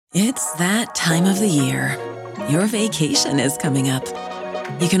It's that time of the year. Your vacation is coming up.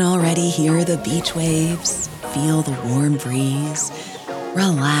 You can already hear the beach waves, feel the warm breeze,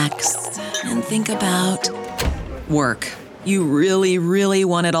 relax, and think about work. You really, really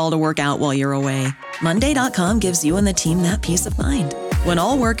want it all to work out while you're away. Monday.com gives you and the team that peace of mind. When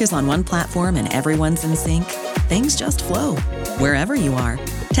all work is on one platform and everyone's in sync, things just flow. Wherever you are,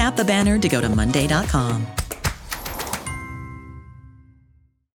 tap the banner to go to Monday.com.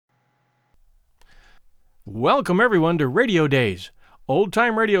 Welcome, everyone, to Radio Days,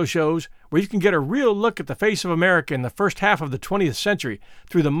 old-time radio shows where you can get a real look at the face of America in the first half of the 20th century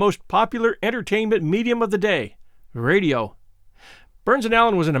through the most popular entertainment medium of the day, radio. Burns and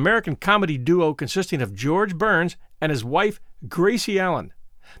Allen was an American comedy duo consisting of George Burns and his wife, Gracie Allen.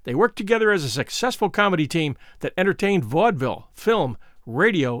 They worked together as a successful comedy team that entertained vaudeville, film,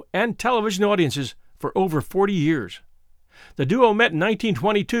 radio, and television audiences for over 40 years. The duo met in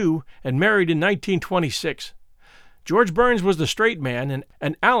 1922 and married in 1926. George Burns was the straight man,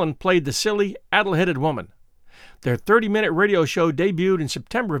 and Allen played the silly, addle-headed woman. Their 30-minute radio show debuted in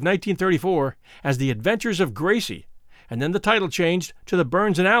September of 1934 as The Adventures of Gracie, and then the title changed to The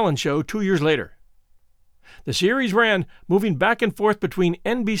Burns and Allen Show 2 years later. The series ran, moving back and forth between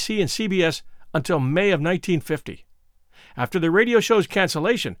NBC and CBS until May of 1950. After the radio show's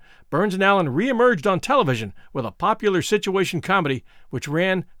cancellation, Burns and Allen re-emerged on television with a popular situation comedy which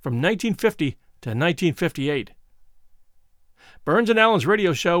ran from 1950 to 1958. Burns and Allen's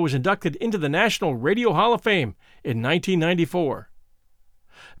radio show was inducted into the National Radio Hall of Fame in 1994.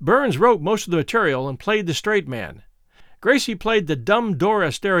 Burns wrote most of the material and played the straight man. Gracie played the dumb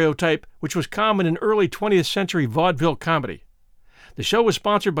Dora stereotype, which was common in early 20th century vaudeville comedy. The show was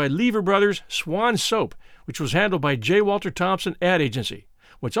sponsored by Lever Brothers Swan Soap, which was handled by J. Walter Thompson Ad Agency,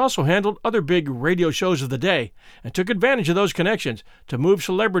 which also handled other big radio shows of the day and took advantage of those connections to move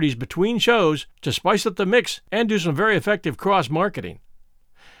celebrities between shows to spice up the mix and do some very effective cross-marketing.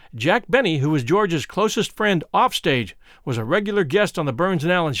 Jack Benny, who was George's closest friend offstage, was a regular guest on the Burns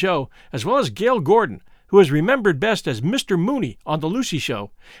and Allen Show, as well as Gale Gordon, who is remembered best as Mr. Mooney on The Lucy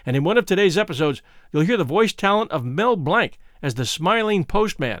Show, and in one of today's episodes, you'll hear the voice talent of Mel Blanc as the smiling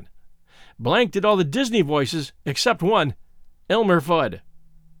postman. Blanc did all the Disney voices except one, Elmer Fudd.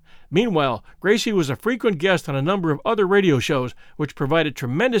 Meanwhile, Gracie was a frequent guest on a number of other radio shows which provided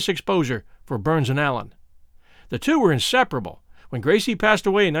tremendous exposure for Burns and Allen. The two were inseparable. When Gracie passed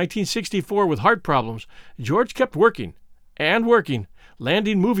away in 1964 with heart problems, George kept working,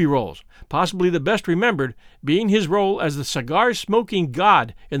 landing movie roles, possibly the best remembered being his role as the cigar-smoking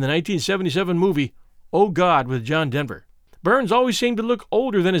god in the 1977 movie Oh God with John Denver. Burns always seemed to look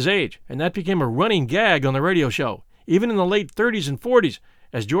older than his age, and that became a running gag on the radio show, even in the late 30s and 40s,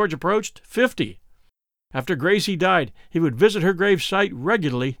 as George approached 50. After Gracie died, he would visit her grave site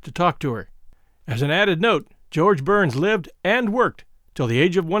regularly to talk to her. As an added note, George Burns lived and worked till the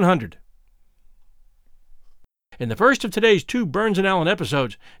age of 100. In the first of today's two Burns and Allen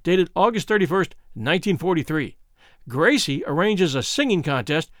episodes, dated August 31st, 1943, Gracie arranges a singing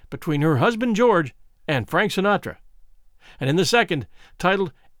contest between her husband George and Frank Sinatra. And in the second,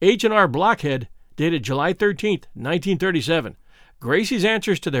 titled H&R Blockhead, dated July 13th, 1937, Gracie's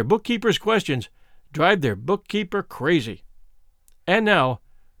answers to their bookkeeper's questions drive their bookkeeper crazy. And now,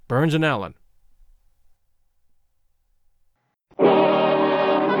 Burns and Allen.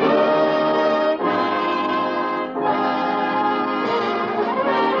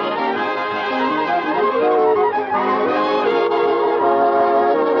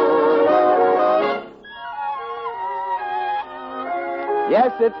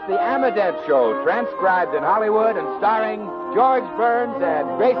 Yes, it's the Amadette Show, transcribed in Hollywood and starring George Burns and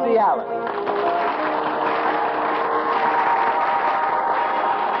Gracie Allen.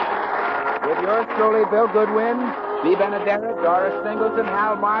 With yours truly, Bill Goodwin, Bea Benaderet, Doris Singleton,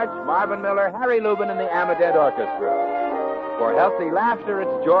 Hal March, Marvin Miller, Harry Lubin, and the Amadette Orchestra. For healthy laughter,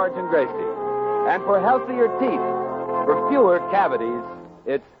 it's George and Gracie. And for healthier teeth, for fewer cavities,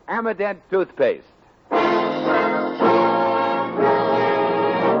 it's Amadette Toothpaste.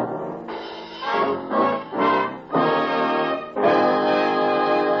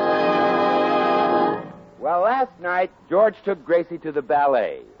 Well, last night, George took Gracie to the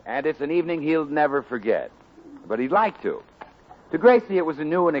ballet, and it's an evening he'll never forget. But he'd like to. To Gracie, it was a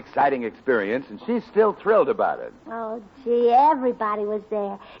new and exciting experience, and she's still thrilled about it. Oh, gee, everybody was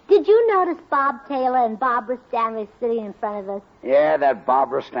there. Did you notice Bob Taylor and Barbara Stanwyck sitting in front of us? Yeah, that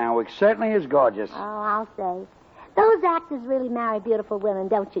Barbara Stanwyck certainly is gorgeous. Oh, I'll say. Those actors really marry beautiful women,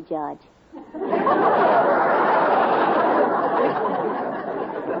 don't you, George?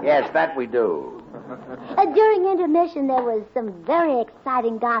 Yes, that we do. During intermission, there was some very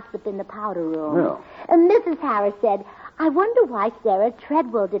exciting gossip in the powder room. No. Mrs. Harris said, I wonder why Sarah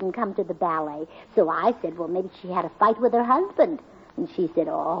Treadwell didn't come to the ballet. So I said, well, maybe she had a fight with her husband. And she said,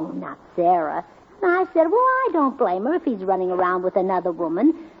 oh, not Sarah. And I said, well, I don't blame her if he's running around with another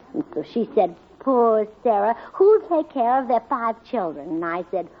woman. And so she said, poor Sarah, who'll take care of their 5 children? And I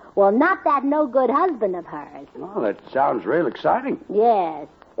said, well, not that no-good husband of hers. Well, that sounds real exciting. Yes.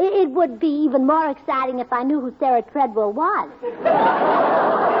 It would be even more exciting if I knew who Sarah Treadwell was.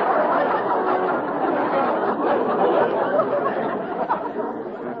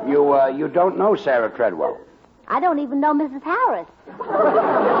 You don't know Sarah Treadwell? I don't even know Mrs. Harris.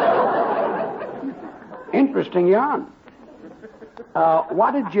 Interesting yarn.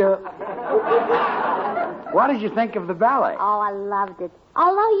 What did you think of the ballet? Oh, I loved it.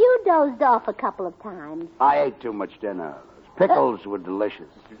 Although you dozed off a couple of times. I ate too much dinner. Pickles were delicious.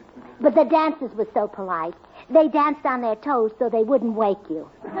 But the dancers were so polite. They danced on their toes so they wouldn't wake you.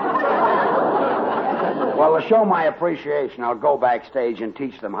 Well, to show my appreciation, I'll go backstage and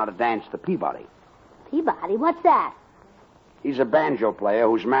teach them how to dance the Peabody. Peabody? What's that? He's a banjo player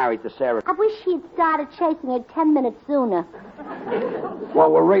who's married to Sarah. I wish he'd started chasing her 10 minutes sooner.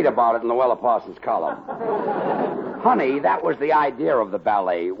 Well, we'll read about it in the Weller Parsons column. Honey, that was the idea of the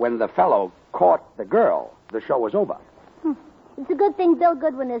ballet. When the fellow caught the girl, the show was over. It's a good thing Bill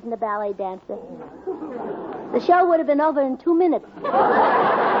Goodwin isn't a ballet dancer. The show would have been over in 2 minutes.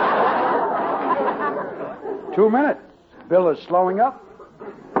 2 minutes. Bill is slowing up.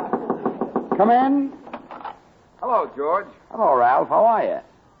 Come in. Hello, George. Hello, Ralph. How are you?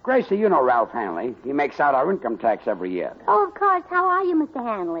 Gracie, you know Ralph Hanley. He makes out our income tax every year. Oh, of course. How are you, Mr.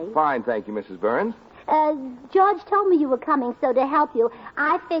 Hanley? Fine, thank you, Mrs. Burns. George told me you were coming, so to help you,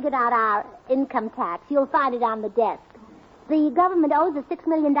 I figured out our income tax. You'll find it on the desk. The government owes us $6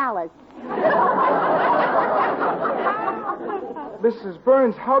 million. Mrs.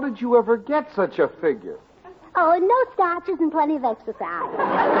 Burns, how did you ever get such a figure? Oh, no starches and plenty of exercise.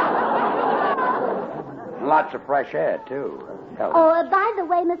 Lots of fresh air, too. Oh, by the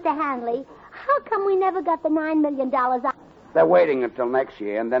way, Mr. Hanley, how come we never got the $9 million out? They're waiting until next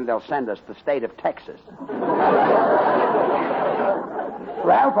year, and then they'll send us the state of Texas.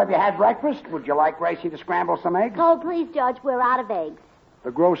 Ralph, have you had breakfast? Would you like Gracie to scramble some eggs? Oh, please, George, we're out of eggs.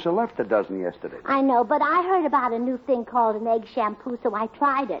 The grocer left a dozen yesterday. I know, but I heard about a new thing called an egg shampoo, so I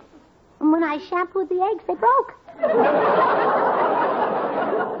tried it. And when I shampooed the eggs, they broke.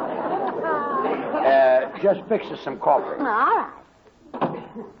 Just fix us some coffee. All right.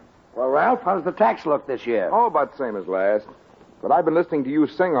 Well, Ralph, how's the tax look this year? Oh, about the same as last. But I've been listening to you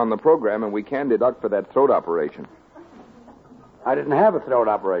sing on the program, and we can deduct for that throat operation. I didn't have a throat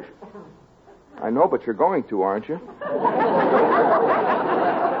operation. I know, but you're going to, aren't you?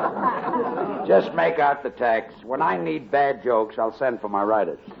 Just make out the tax. When I need bad jokes, I'll send for my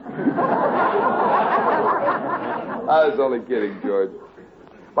writers. I was only kidding, George.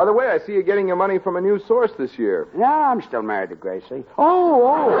 By the way, I see you getting your money from a new source this year. Yeah, I'm still married to Gracie.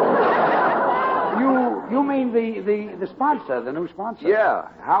 Oh. You mean the sponsor, the new sponsor? Yeah.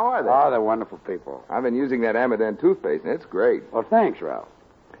 How are they? Oh, they're wonderful people. I've been using that Amadant toothpaste, and it's great. Well, thanks, Ralph.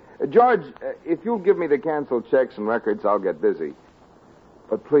 George, if you'll give me the canceled checks and records, I'll get busy.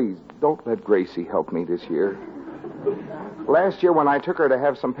 But please, don't let Gracie help me this year. Last year, when I took her to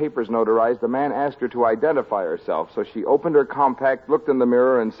have some papers notarized, the man asked her to identify herself. So she opened her compact, looked in the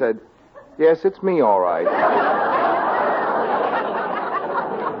mirror, and said, "Yes, it's me, all right."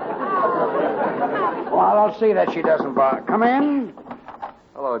 Well, I'll see that she doesn't bother. Come in.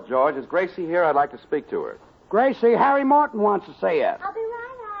 Hello, George. Is Gracie here? I'd like to speak to her. Gracie, Harry Morton wants to see you. I'll be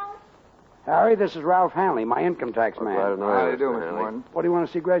right out. Harry, this is Ralph Hanley, my income tax man. Glad to know How do you, you do, Mr. Mr. Hanley. Morton? What do you want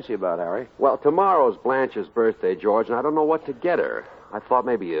to see Gracie about, Harry? Well, tomorrow's Blanche's birthday, George, and I don't know what to get her. I thought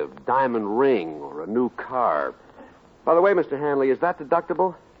maybe a diamond ring or a new car. By the way, Mr. Hanley, is that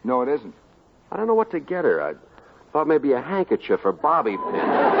deductible? No, it isn't. I don't know what to get her. I thought maybe a handkerchief or bobby pin.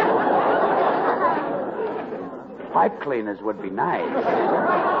 Pipe cleaners would be nice.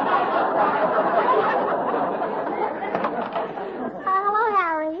 Hello,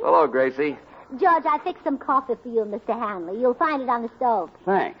 Harry. Hello, Gracie. George, I fixed some coffee for you and Mr. Hanley. You'll find it on the stove.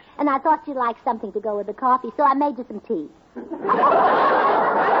 Thanks. And I thought you'd like something to go with the coffee, so I made you some tea.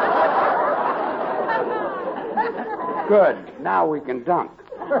 Good. Now we can dunk.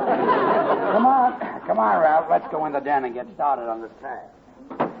 Come on, Ralph. Let's go in the den and get started on this task.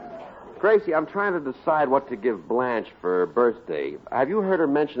 Gracie, I'm trying to decide what to give Blanche for her birthday. Have you heard her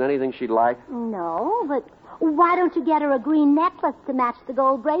mention anything she'd like? No, but why don't you get her a green necklace to match the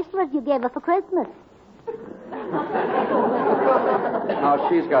gold bracelet you gave her for Christmas? No,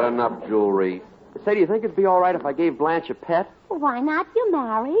 she's got enough jewelry. Say, do you think it'd be all right if I gave Blanche a pet? Why not? You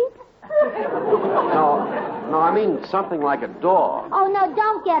married? No, I mean something like a dog. Oh, no,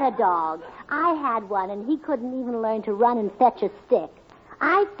 don't get a dog. I had one, and he couldn't even learn to run and fetch a stick.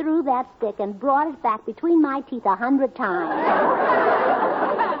 I threw that stick and brought it back between my teeth 100 times.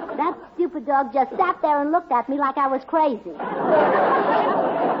 That stupid dog just sat there and looked at me like I was crazy.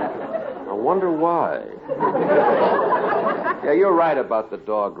 I wonder why. Yeah, you're right about the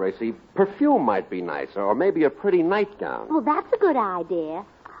dog, Gracie. Perfume might be nice, or maybe a pretty nightgown. Well, that's a good idea.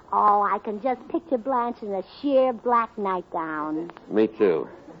 Oh, I can just picture Blanche in a sheer black nightgown. Me too.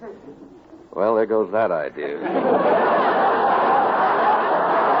 Well, there goes that idea.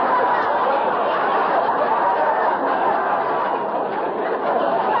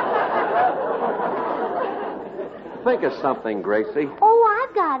 Think of something, Gracie. Oh,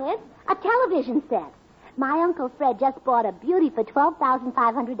 I've got it. A television set. My Uncle Fred just bought a beauty for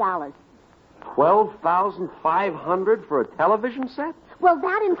 $12,500. $12,500 for a television set? Well,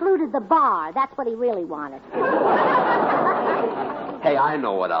 that included the bar. That's what he really wanted. Hey, I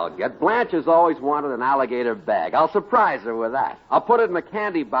know what I'll get. Blanche has always wanted an alligator bag. I'll surprise her with that. I'll put it in a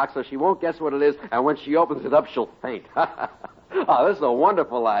candy box so she won't guess what it is, and when she opens it up, she'll faint. Oh, this is a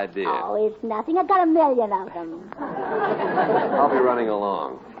wonderful idea. Oh, it's nothing. I've got 1 million of them. I'll be running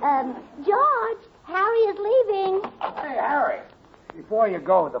along. George, Harry is leaving. Hey, Harry. Before you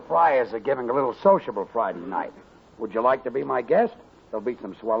go, the Friars are giving a little sociable Friday night. Would you like to be my guest? There'll be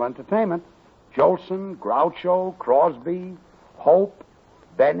some swell entertainment. Jolson, Groucho, Crosby, Hope,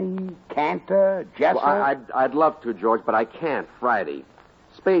 Benny, Cantor, Jesser. Well, I'd love to, George, but I can't Friday.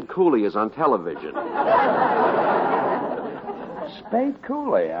 Spade Cooley is on television. Spade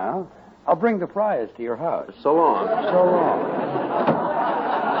Cooley, huh? I'll bring the Friars to your house. So long. So long.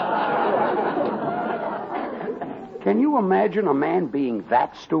 Can you imagine a man being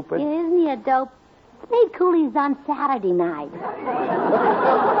that stupid? Isn't he a dope? Spade Cooley's on Saturday night.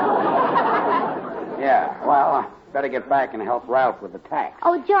 Yeah, well, I better get back and help Ralph with the tax.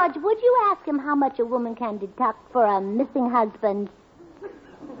 Oh, George, would you ask him how much a woman can deduct for a missing husband?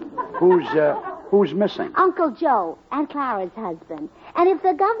 Who's missing? Uncle Joe, Aunt Clara's husband. And if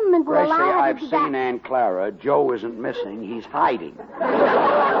the government will Gracie, allow her I've to seen Aunt Clara. Joe isn't missing. He's hiding.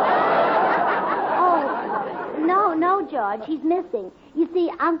 No, George, he's missing. You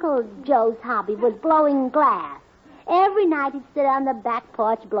see, Uncle Joe's hobby was blowing glass. Every night he'd sit on the back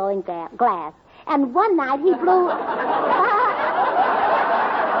porch blowing glass. And one night he blew... I'll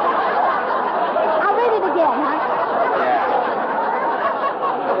read it again, huh? Yeah.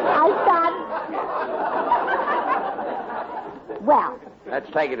 I start... Well...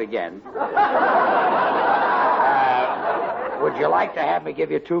 Let's take it again. Would you like to have me give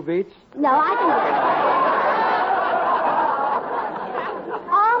you 2 beats? No, I can...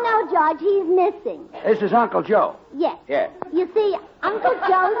 George, he's missing. This is Uncle Joe. Yes. Yeah. You see, Uncle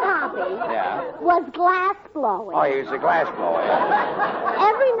Joe's hobby was glass blowing. Oh, he was a glass blower.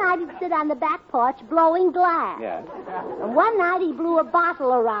 Yeah. Every night he'd sit on the back porch blowing glass. Yeah. And one night he blew a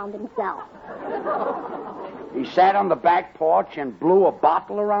bottle around himself. He sat on the back porch and blew a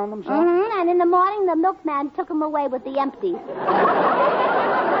bottle around himself? Mm-hmm. And in the morning, the milkman took him away with the empties.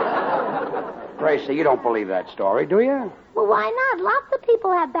 Gracie, you don't believe that story, do you? Well, why not? Lots of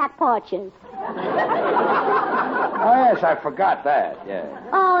people have back porches. Oh, yes, I forgot that, yeah.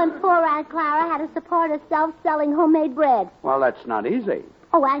 Oh, and poor Aunt Clara had to support herself selling homemade bread. Well, that's not easy.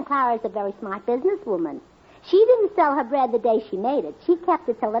 Oh, Aunt Clara's a very smart businesswoman. She didn't sell her bread the day she made it. She kept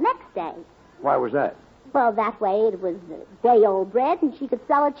it till the next day. Why was that? Well, that way it was day-old bread, and she could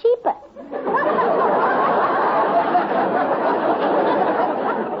sell it cheaper.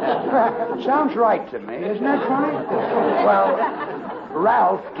 Sounds right to me, isn't that right? Well,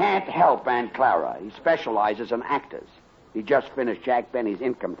 Ralph can't help Aunt Clara. He specializes in actors. He just finished Jack Benny's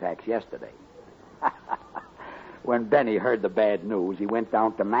income tax yesterday. When Benny heard the bad news, he went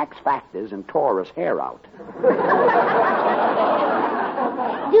down to Max Factor's and tore his hair out.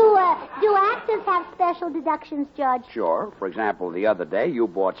 Do actors have special deductions, Judge? Sure. For example, the other day, you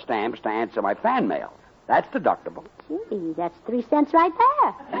bought stamps to answer my fan mail. That's deductible. Gee, that's 3 cents right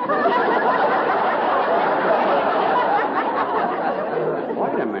there.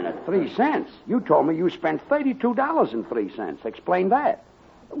 Wait a minute, 3 cents? You told me you spent $32.03. Explain that.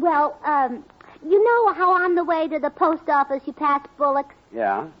 Well, you know how on the way to the post office you passed Bullock's?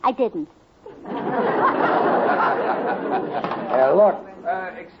 Yeah? I didn't. Look.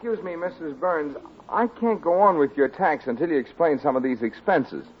 Excuse me, Mrs. Burns. I can't go on with your tax until you explain some of these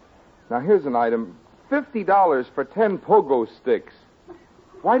expenses. Now, here's an item. $50 for 10 pogo sticks.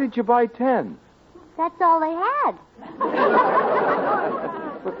 Why did you buy 10? That's all they had.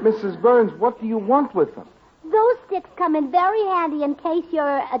 But, Mrs. Burns, what do you want with them? Those sticks come in very handy in case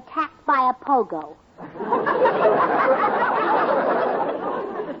you're attacked by a pogo.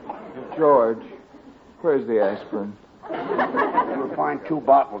 George, where's the aspirin? You'll find 2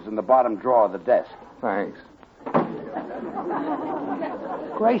 bottles in the bottom drawer of the desk. Thanks.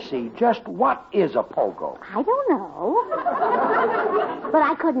 Gracie, just what is a pogo? I don't know. But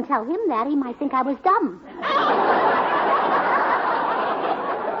I couldn't tell him that. He might think I was dumb.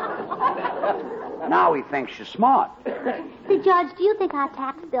 Now he thinks you're smart. See, George, do you think our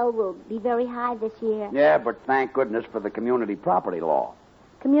tax bill will be very high this year? Yeah, but thank goodness for the community property law.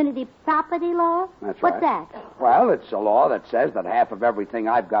 Community property law? That's What's right. that? Well, it's a law that says that half of everything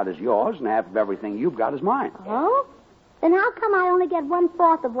I've got is yours and half of everything you've got is mine. Oh? Then how come I only get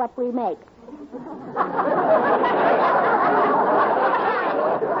 1/4 of what we make?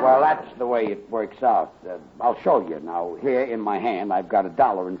 Well, that's the way it works out. I'll show you. Now, here in my hand, I've got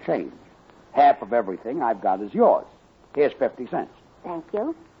 $1 and change. Half of everything I've got is yours. Here's 50 cents. Thank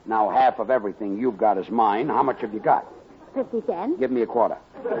you. Now, half of everything you've got is mine. How much have you got? 50 cents. Give me a quarter.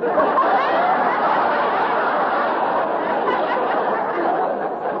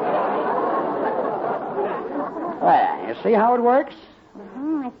 Well, you see how it works?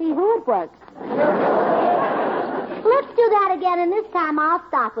 I see who it works. Let's do that again, and this time I'll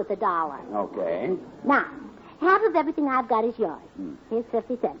start with $1. Okay. Now, half of everything I've got is yours. Here's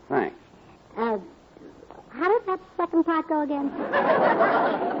 50 cents. Thanks. How does that second part go again?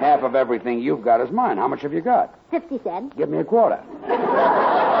 Half of everything you've got is mine. How much have you got? 50 cents. Give me a quarter.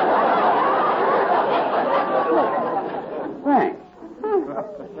 Thanks.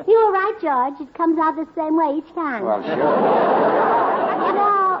 You were right, George. It comes out the same way each time. Well, sure. You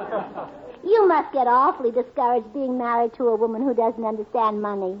know, you must get awfully discouraged being married to a woman who doesn't understand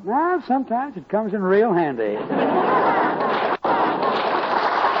money. Well, sometimes it comes in real handy.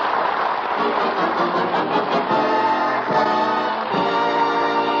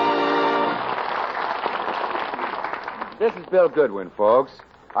 This is Bill Goodwin, folks.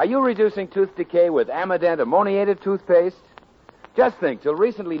 Are you reducing tooth decay with Amident ammoniated toothpaste? Just think, till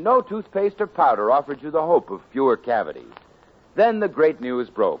recently, no toothpaste or powder offered you the hope of fewer cavities. Then the great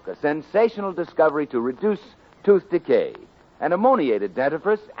news broke, a sensational discovery to reduce tooth decay, an ammoniated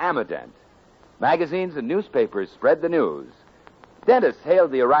dentifrice, Amident. Magazines and newspapers spread the news. Dentists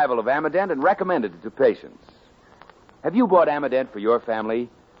hailed the arrival of Amident and recommended it to patients. Have you bought Amident for your family?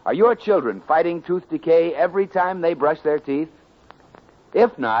 Are your children fighting tooth decay every time they brush their teeth?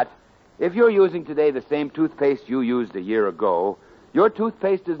 If not, if you're using today the same toothpaste you used a year ago, your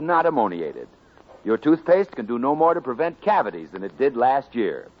toothpaste is not ammoniated. Your toothpaste can do no more to prevent cavities than it did last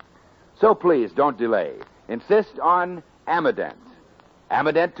year. So please, don't delay. Insist on Amident.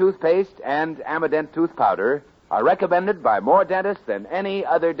 Amident toothpaste and Amident tooth powder are recommended by more dentists than any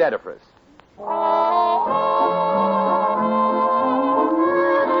other dentifrice.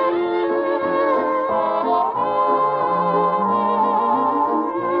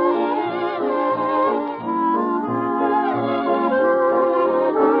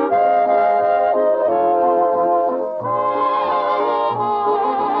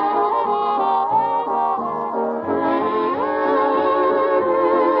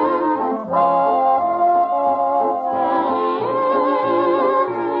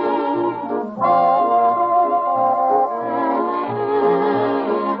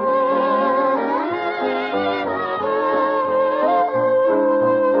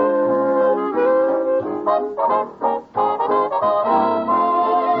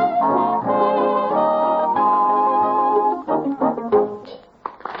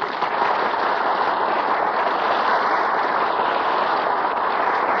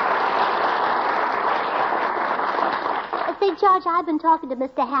 George, I've been talking to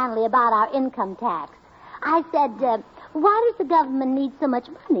Mr. Hanley about our income tax. I said, why does the government need so much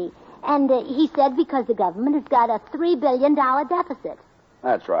money? And he said because the government has got a $3 billion deficit.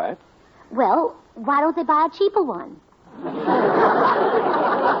 That's right. Well, why don't they buy a cheaper one?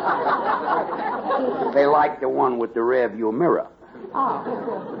 They like the one with the rear view mirror.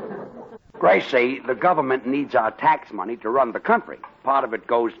 Oh. Gracie, the government needs our tax money to run the country. Part of it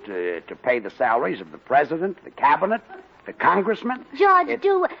goes to pay the salaries of the president, the cabinet, the congressmen. George,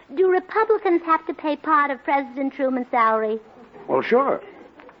 do Republicans have to pay part of President Truman's salary? Well, sure.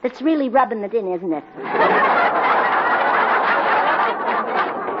 That's really rubbing it in, isn't it?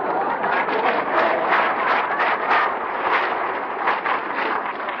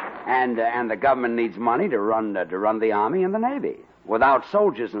 And the government needs money to run the Army and the Navy. Without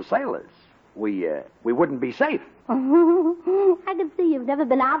soldiers and sailors, we wouldn't be safe. I can see you've never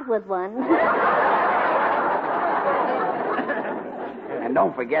been out with one. And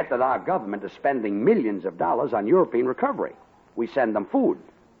don't forget that our government is spending millions of dollars on European recovery. We send them food.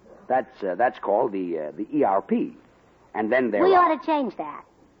 That's called the ERP. And then We ought to change that.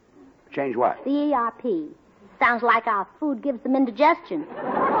 Change what? The ERP. Sounds like our food gives them indigestion.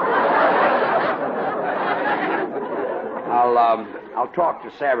 I'll talk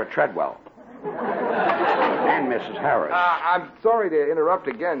to Sarah Treadwell. And Mrs. Harris. I'm sorry to interrupt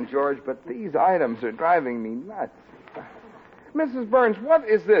again, George, but these items are driving me nuts. Mrs. Burns, what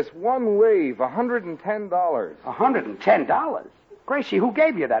is this? One wave, $110. $110? Gracie, who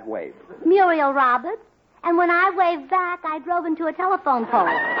gave you that wave? Muriel Roberts. And when I waved back, I drove into a telephone pole.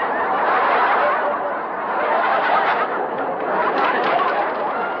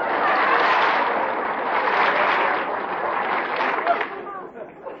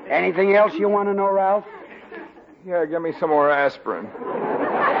 Anything else you want to know, Ralph? Yeah, give me some more aspirin.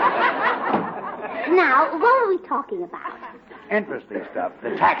 Now, what are we talking about? Interesting stuff.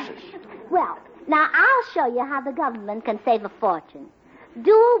 The taxes. Well, now I'll show you how the government can save a fortune.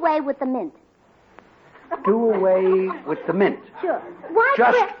 Do away with the mint. Do away with the mint. Sure. Why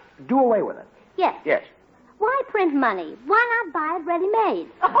Just print... do away with it. Yes. Yes. Why print money? Why not buy it ready-made?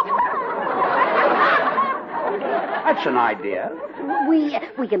 That's an idea. We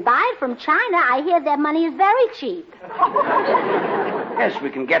can buy it from China. I hear their money is very cheap. Yes, we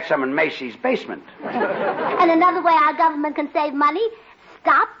can get some in Macy's basement. And another way our government can save money,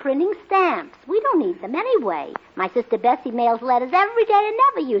 stop printing stamps. We don't need them anyway. My sister Bessie mails letters every day and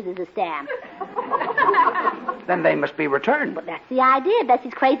never uses a stamp. Then they must be returned. But that's the idea.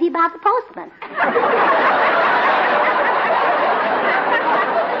 Bessie's crazy about the postman.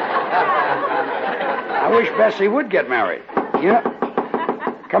 I wish Bessie would get married. Yeah.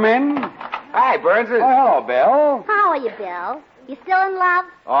 Come in. Hi, Burns. Oh, hello, Bill. How are you, Bill? You still in love?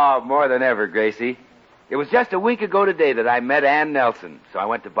 Oh, more than ever, Gracie. It was just a week ago today that I met Ann Nelson, so I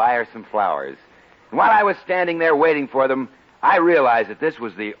went to buy her some flowers. And while I was standing there waiting for them, I realized that this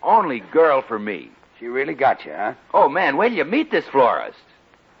was the only girl for me. She really got you, huh? Oh, man, wait till you meet this florist.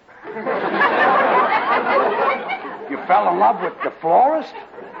 You fell in love with the florist?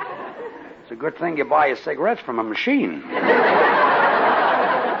 It's a good thing you buy your cigarettes from a machine. Bill,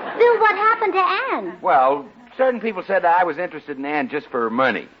 what happened to Anne? Well, certain people said that I was interested in Ann just for her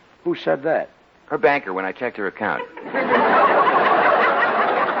money. Who said that? Her banker, when I checked her account. Say,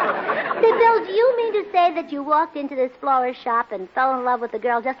 Bill, do you mean to say that you walked into this florist shop and fell in love with the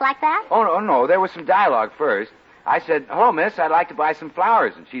girl just like that? Oh, no, there was some dialogue first. I said, hello, miss, I'd like to buy some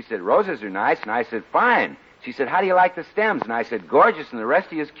flowers. And she said, roses are nice. And I said, fine. She said, how do you like the stems? And I said, gorgeous. And the rest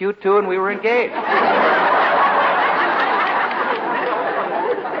of you is cute, too. And we were engaged.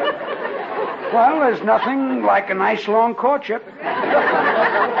 Well, there's nothing like a nice long courtship.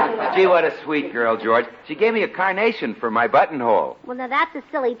 Gee, what a sweet girl, George. She gave me a carnation for my buttonhole. Well, now that's a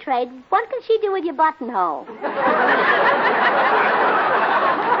silly trade. What can she do with your buttonhole?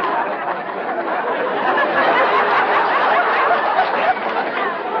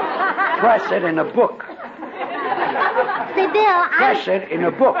 Press it in a book. Say, Bill, Press it in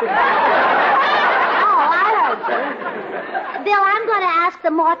a book. Oh, I heard you. Bill, I'm going to ask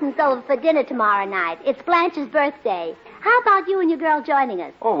the Mortons over for dinner tomorrow night. It's Blanche's birthday. How about you and your girl joining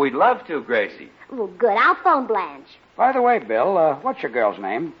us? Oh, we'd love to, Gracie. Well, good. I'll phone Blanche. By the way, Bill, what's your girl's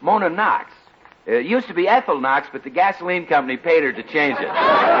name? Mona Knox. It used to be Ethel Knox, but the gasoline company paid her to change it.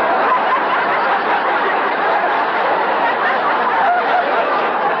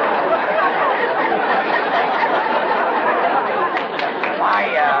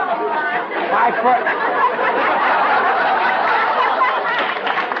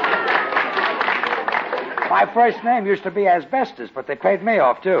 My first name used to be Asbestos, but they paid me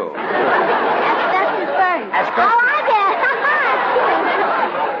off, too. Asbestos Burns. Asbestos. Oh, I get.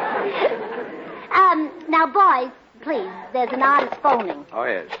 Now, boys, please, there's an artist phoning. Oh,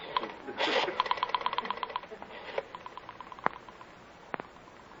 yes.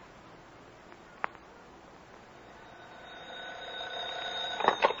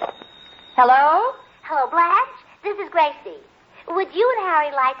 Hello? Hello, Blanche. This is Gracie. Would you and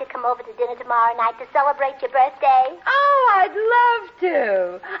Harry like to come over to dinner tomorrow night to celebrate your birthday? Oh, I'd love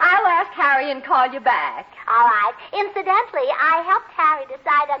to. I'll ask Harry and call you back. All right. Incidentally, I helped Harry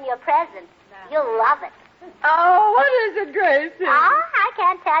decide on your present. You'll love it. Oh, what is it, Gracie? Oh, I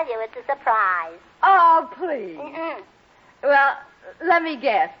can't tell you. It's a surprise. Oh, please. Mm-mm. Well, let me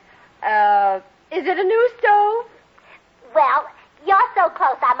guess. Is it a new stove? Well, you're so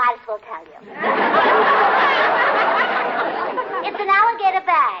close, I might as well tell you. It's an alligator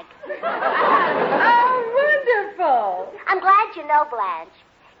bag. Oh, wonderful. I'm glad you know, Blanche.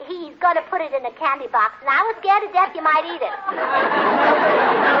 He's going to put it in a candy box, and I was scared to death you might eat it.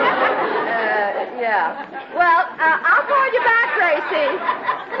 Yeah. Well, I'll call you back, Gracie.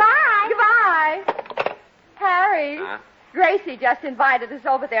 Bye. Goodbye. Harry. Huh? Gracie just invited us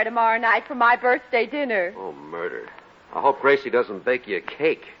over there tomorrow night for my birthday dinner. Oh, murder. I hope Gracie doesn't bake you a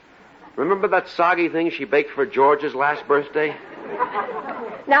cake. Remember that soggy thing she baked for George's last birthday?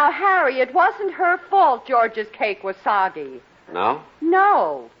 Now, Harry, it wasn't her fault George's cake was soggy. No?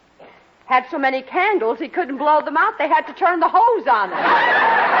 No. Had so many candles he couldn't blow them out. They had to turn the hose on it.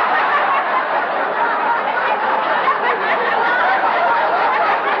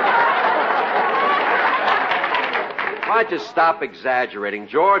 Why'd you stop exaggerating?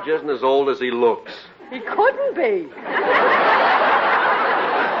 George isn't as old as he looks. He couldn't be.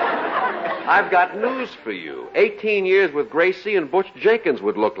 I've got news for you. 18 years with Gracie and Butch Jenkins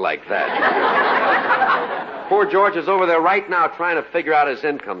would look like that. Poor George is over there right now trying to figure out his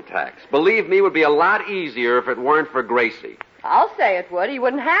income tax. Believe me, it would be a lot easier if it weren't for Gracie. I'll say it would. He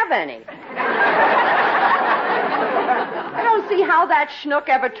wouldn't have any. I don't see how that schnook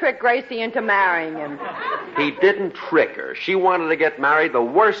ever tricked Gracie into marrying him. He didn't trick her. She wanted to get married the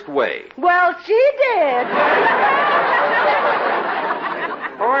worst way. Well, she did.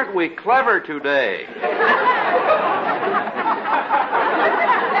 Aren't we clever today? Well,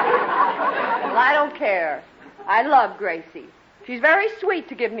 I don't care. I love Gracie. She's very sweet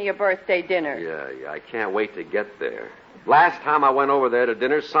to give me a birthday dinner. Yeah, I can't wait to get there. Last time I went over there to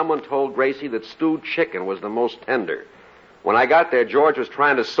dinner, someone told Gracie that stewed chicken was the most tender. When I got there, George was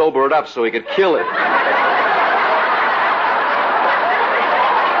trying to sober it up so he could kill it.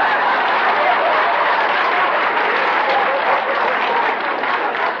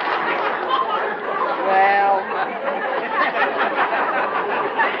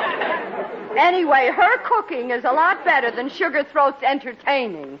 Anyway, her cooking is a lot better than Sugar Throat's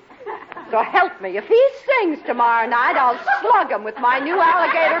entertaining. So help me. If he sings tomorrow night, I'll slug him with my new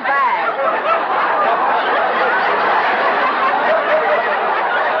alligator bag.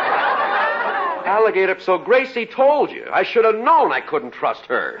 Alligator, so Gracie told you. I should have known I couldn't trust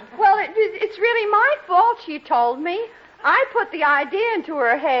her. Well, it's really my fault, she told me. I put the idea into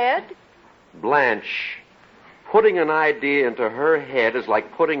her head. Blanche, putting an idea into her head is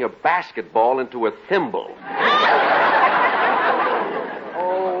like putting a basketball into a thimble.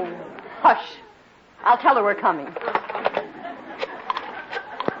 Oh, hush. I'll tell her we're coming.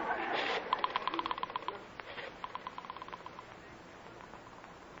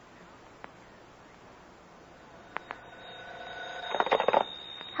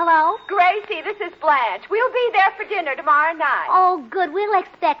 Hello? Gracie, this is Blanche. We'll be there for dinner tomorrow night. Oh, good. We'll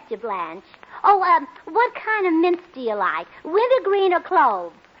expect you, Blanche. Oh, what kind of mints do you like? Wintergreen or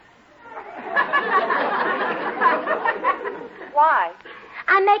cloves? Why?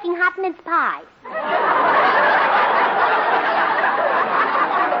 I'm making hot mince pie.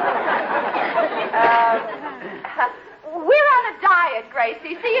 We're on a diet,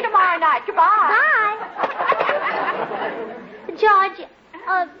 Gracie. See you tomorrow night. Goodbye. Bye. George,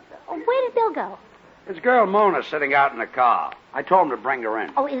 where did Bill go? This girl Mona's sitting out in the car. I told him to bring her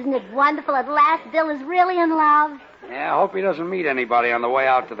in. Oh, isn't it wonderful? At last, Bill is really in love. Yeah, I hope he doesn't meet anybody on the way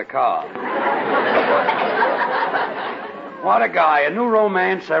out to the car. What a guy. A new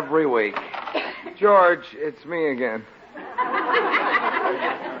romance every week. George, it's me again.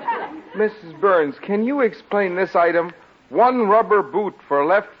 Mrs. Burns, can you explain this item? One rubber boot for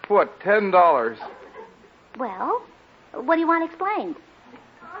left foot, $10. Well, what do you want explained?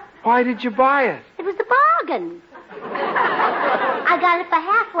 Why did you buy it? It was a bargain. I got it for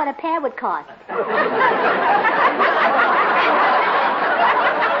half what a pair would cost.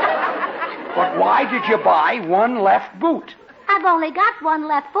 But why did you buy one left boot? I've only got one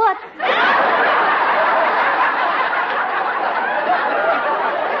left foot.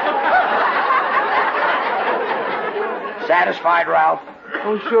 Satisfied, Ralph?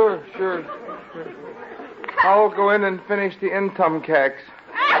 Oh, sure. I'll go in and finish the income tax.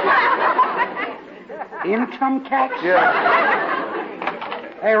 Income tax? Yeah.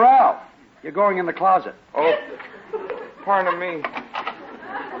 Hey, Ralph, you're going in the closet. Oh, pardon me.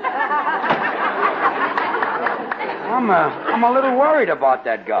 I'm a little worried about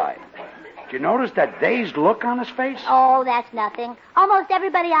that guy. Did you notice that dazed look on his face? Oh, that's nothing. Almost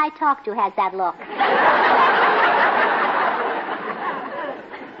everybody I talk to has that look.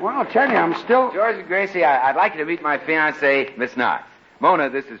 Well, I'll tell you, I'm still... George and Gracie, I'd like you to meet my fiancée, Miss Knox. Mona,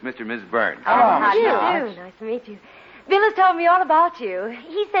 this is Mr. and Mrs. Burns. How do you do? Nice to meet you. Bill has told me all about you.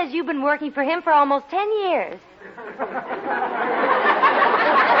 He says you've been working for him for almost 10 years.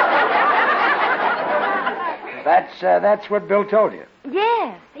 That's what Bill told you.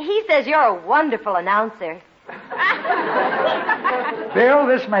 Yes. He says you're a wonderful announcer. Bill,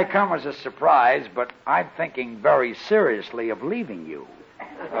 this may come as a surprise, but I'm thinking very seriously of leaving you.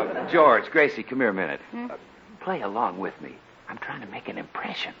 George, Gracie, come here a minute. Play along with me. I'm trying to make an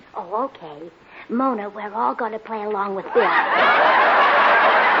impression. Oh, okay. Mona, we're all going to play along with Bill.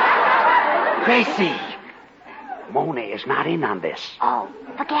 Gracie! Mona is not in on this. Oh,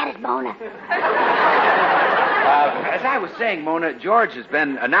 forget it, Mona. As I was saying, Mona, George has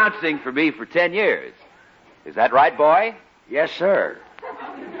been announcing for me for 10 years. Is that right, boy? Yes, sir.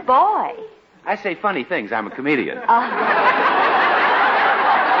 Boy. I say funny things. I'm a comedian.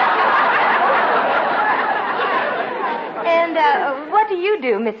 And what do you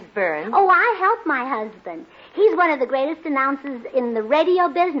do, Mrs. Burns? Oh, I help my husband. He's one of the greatest announcers in the radio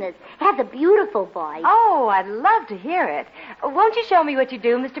business. Has a beautiful voice. Oh, I'd love to hear it. Won't you show me what you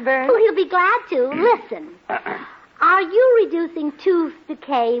do, Mr. Burns? Oh, he'll be glad to. Listen. Are you reducing tooth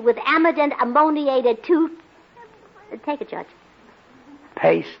decay with amident ammoniated tooth? Take it, Judge.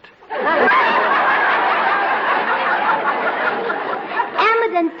 Paste.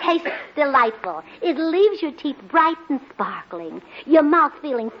 Amident tastes delightful. It leaves your teeth bright and sparkling, your mouth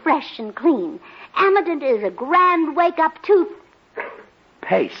feeling fresh and clean. Amident is a grand wake-up tooth.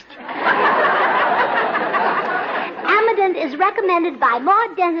 Paste. Amident is recommended by more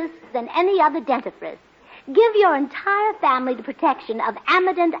dentists than any other dentifrice. Give your entire family the protection of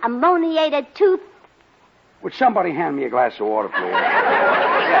Amident ammoniated tooth. Would somebody hand me a glass of water, please?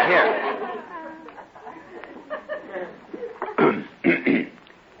 Yeah, here.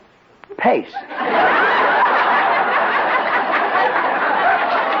 Paste.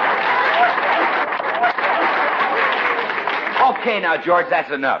 Okay, now, George,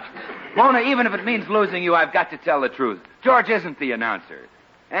 that's enough. Mona, even if it means losing you, I've got to tell the truth. George isn't the announcer.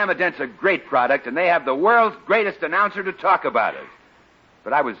 Amident's a great product, and they have the world's greatest announcer to talk about it.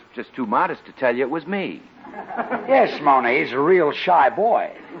 But I was just too modest to tell you it was me. Yes, Mona, he's a real shy boy.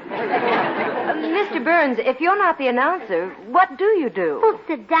 Mr. Burns, if you're not the announcer, what do you do? Well,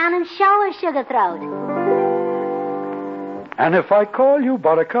 sit down and show her, Sugar Throat. And if I call you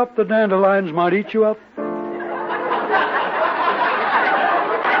Buttercup, the dandelions might eat you up.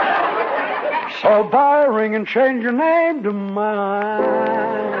 So buy a ring and change your name to mine.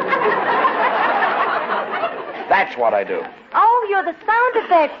 That's what I do. Oh, you're the sound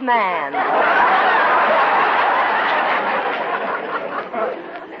effects man.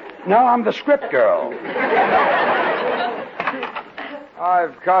 No, I'm the script girl.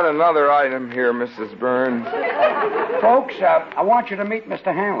 I've got another item here, Mrs. Burns. Folks, I want you to meet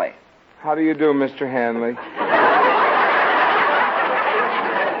Mr. Hanley. How do you do, Mr. Hanley?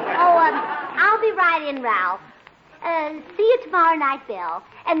 I'll be right in, Ralph. See you tomorrow night, Bill.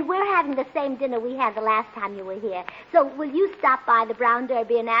 And we're having the same dinner we had the last time you were here. So will you stop by the Brown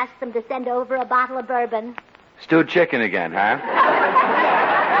Derby and ask them to send over a bottle of bourbon? Stewed chicken again, huh?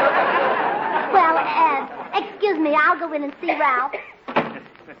 Well, excuse me, I'll go in and see Ralph.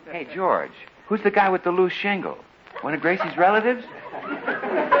 Hey, George, who's the guy with the loose shingle? One of Gracie's relatives?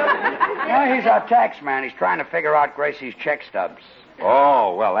 No, he's our tax man. He's trying to figure out Gracie's check stubs.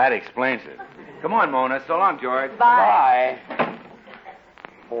 Oh, well, that explains it. Come on, Mona. So long, George. Bye.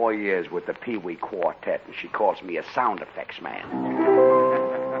 4 years with the Pee Wee Quartet, and she calls me a sound effects man.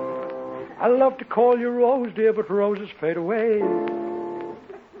 I love to call you Rose, dear, but roses fade away.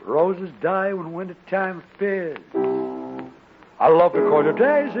 Roses die when wintertime appears. I love to call you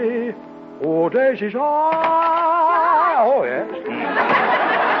Daisy. Oh, Daisy's oh, yes.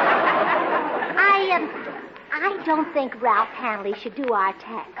 I don't think Ralph Hanley should do our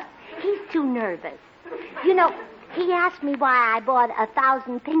tax. He's too nervous. You know, he asked me why I bought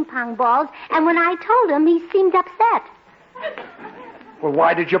 1,000 ping pong balls, and when I told him, he seemed upset. Well,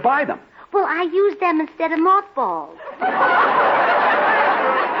 why did you buy them? Well, I used them instead of mothballs.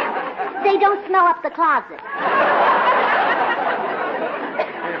 They don't smell up the closet.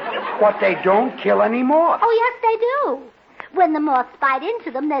 But they don't kill any moths. Oh, yes, they do. When the moths bite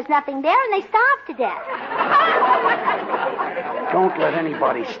into them, there's nothing there, and they starve to death. Don't let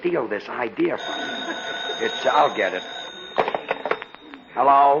anybody steal this idea from you. I'll get it.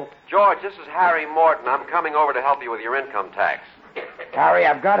 Hello? George, this is Harry Morton. I'm coming over to help you with your income tax. Harry,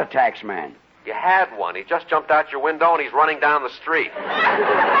 I've got a tax man. You had one. He just jumped out your window and he's running down the street.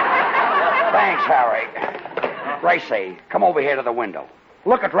 Thanks, Harry. Gracie, come over here to the window.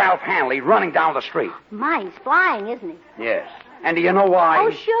 Look at Ralph Hanley running down the street. My, he's flying, isn't he? Yes. And do you know why?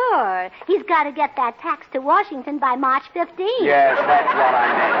 Oh, sure. He's got to get that tax to Washington by March 15th. Yes, that's what I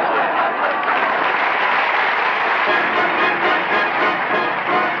meant.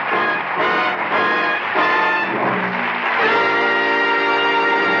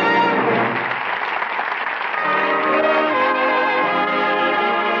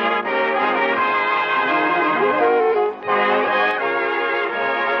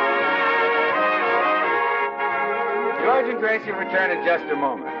 George and Gracie return in just a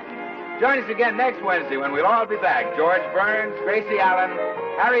moment. Join us again next Wednesday when we'll all be back. George Burns, Gracie Allen,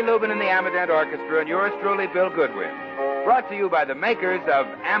 Harry Lubin and the Amadent Orchestra, and yours truly, Bill Goodwin. Brought to you by the makers of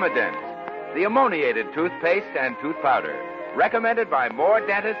Amadent, the ammoniated toothpaste and tooth powder. Recommended by more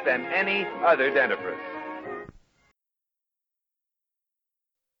dentists than any other dentifrice.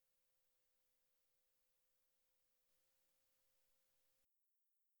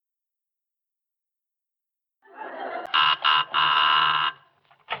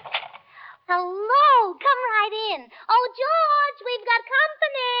 Hello, come right in. Oh, George, we've got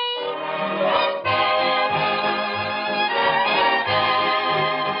company.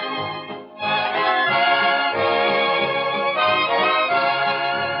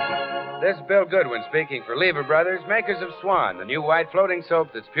 This is Bill Goodwin speaking for Lever Brothers, makers of Swan, the new white floating soap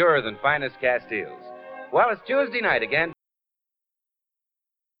that's purer than finest Castiles. Well, it's Tuesday night again.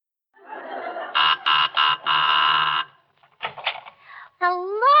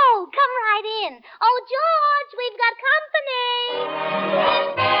 Hello, come right in. Oh, George, we've got company.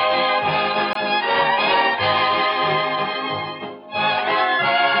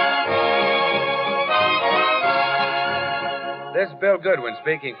 This is Bill Goodwin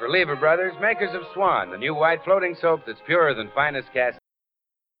speaking for Lever Brothers, makers of Swan, the new white floating soap that's purer than finest Castiles.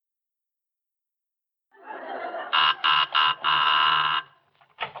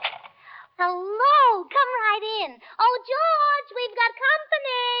 Hello, come right in. Oh, George, we've got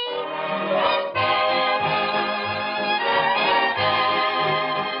company.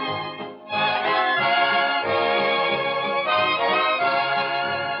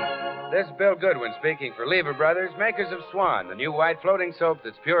 This is Bill Goodwin speaking for Lever Brothers, makers of Swan, the new white floating soap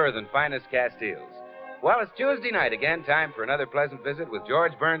that's purer than finest Castiles. Well, it's Tuesday night again, time for another pleasant visit with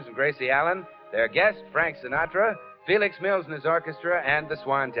George Burns and Gracie Allen, their guest, Frank Sinatra, Felix Mills and his orchestra, and the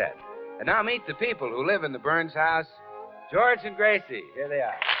Swantet. And now meet the people who live in the Burns house, George and Gracie. Here they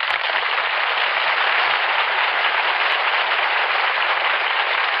are.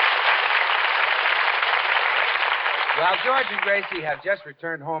 Well, George and Gracie have just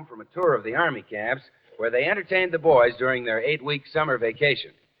returned home from a tour of the Army camps where they entertained the boys during their 8-week summer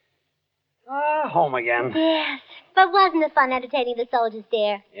vacation. Home again. Yes, but wasn't it fun entertaining the soldiers,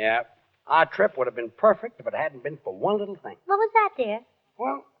 dear? Yeah. Our trip would have been perfect if it hadn't been for one little thing. What was that, dear?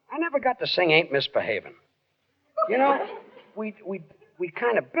 Well, I never got to sing Ain't Misbehavin'. You know, we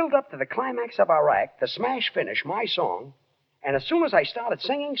kind of build up to the climax of our act, the smash finish, my song, and as soon as I started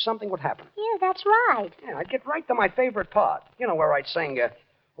singing, something would happen. Yeah, that's right. Yeah, I'd get right to my favorite part. You know, where I'd sing,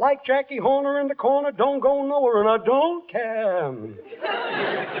 like Jackie Horner in the corner, don't go nowhere, and I don't care.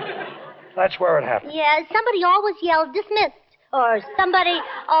 That's where it happened. Yeah, somebody always yelled dismissed, or somebody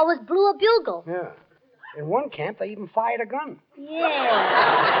always blew a bugle. Yeah. In one camp, they even fired a gun. Yeah.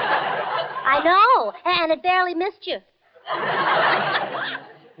 I know, and it barely missed you.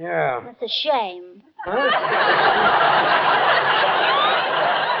 Yeah. That's a shame. Huh?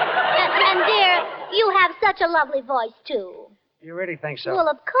 And dear, you have such a lovely voice, too. You really think so? Well,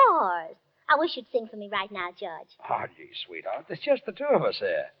 of course. I wish you'd sing for me right now, George. Oh, gee, sweetheart. There's just the two of us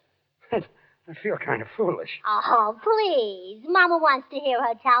here. I feel kind of foolish. Oh, please. Mama wants to hear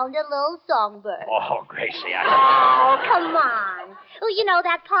her talented little songbird. Oh, Gracie, Oh, come on. Oh, you know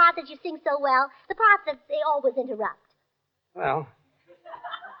that part that you sing so well? The part that they always interrupt. Well,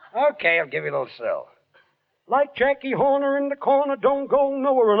 okay, I'll give you a little sill. Like Jackie Horner in the corner, don't go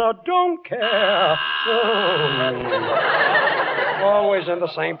nowhere, and I don't care. Oh. Always in the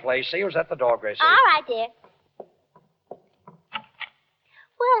same place. See who's at the door, Gracie. All right, dear.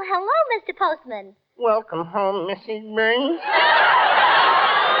 Well, hello, Mr. Postman. Welcome home, Mrs. Burns.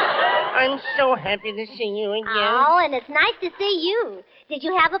 I'm so happy to see you again. Oh, and it's nice to see you. Did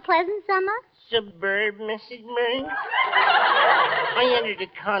you have a pleasant summer? Superb, Mrs. Burns. I entered a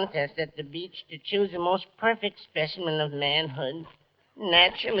contest at the beach to choose the most perfect specimen of manhood.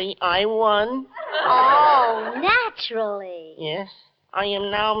 Naturally, I won. Oh, naturally. Yes. I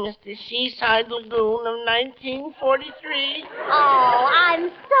am now Mr. Seaside Lagoon of 1943. Oh, I'm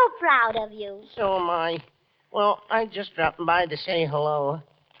so proud of you. So am I. Well, I just dropped by to say hello.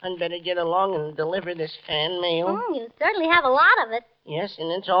 I'd better get along and deliver this fan mail. You certainly have a lot of it. Yes, and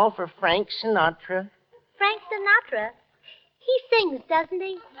it's all for Frank Sinatra. Frank Sinatra? He sings, doesn't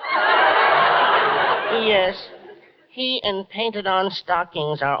he? Yes. He and painted-on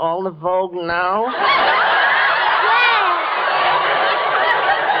stockings are all the vogue now.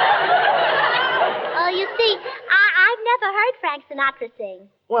 You see, I've never heard Frank Sinatra sing.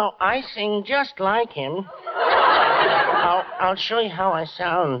 Well, I sing just like him. I'll show you how I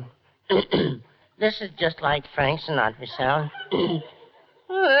sound. This is just like Frank Sinatra sound.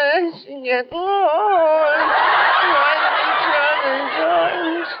 Let's get on.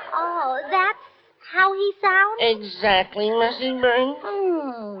 he sounds? Exactly, Mrs. Burns.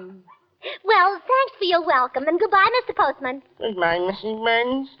 Well, thanks for your welcome, and goodbye, Mr. Postman. Goodbye, Mrs.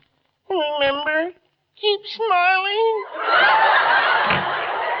 Burns. Remember, keep smiling.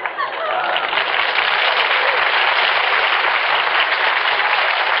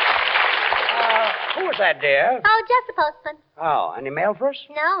 Who was that, dear? Oh, just the postman. Oh, any mail for us?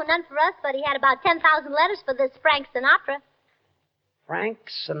 No, none for us, but he had about 10,000 letters for this Frank Sinatra. Frank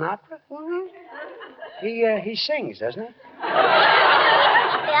Sinatra? Mm-hmm. He sings, doesn't he?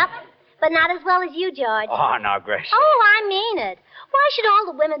 Yep, but not as well as you, George. Oh, now, Gracie. Oh, I mean it. Why should all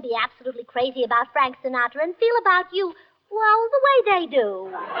the women be absolutely crazy about Frank Sinatra and feel about you, well, the way they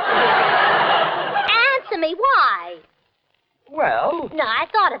do? Answer me, why? Well, No, I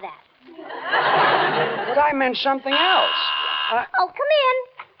thought of that. but I meant something else. Oh, come in.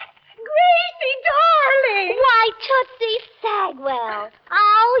 Gracie, darling! Why, Tootsie Sagwell.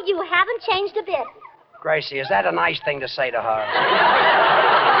 Oh, you haven't changed a bit. Gracie, is that a nice thing to say to her?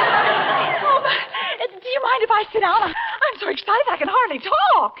 Do you mind if I sit down? I'm so excited I can hardly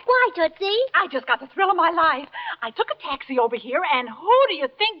talk. Why, Tootsie? I just got the thrill of my life. I took a taxi over here, and who do you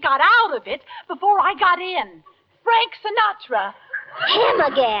think got out of it before I got in? Frank Sinatra. Him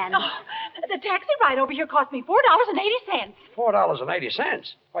again. Oh, the taxi ride over here cost me $4.80.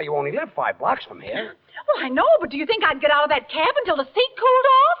 $4.80. Well, you only live 5 blocks from here. Well, I know, but do you think I'd get out of that cab until the seat cooled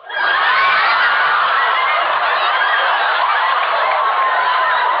off?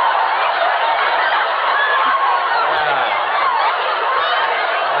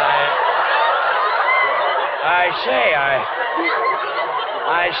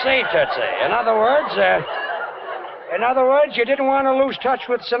 I see, Tootsie. In other words, you didn't want to lose touch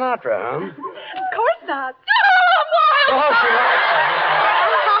with Sinatra, huh? Of course not. Oh, she likes it.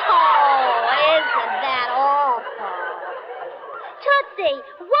 Oh, isn't that awful? Tootsie,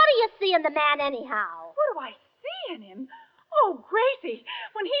 what do you see in the man anyhow? What do I see in him? Oh, Gracie,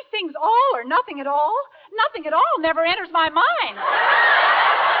 when he sings all or nothing at all never enters my mind.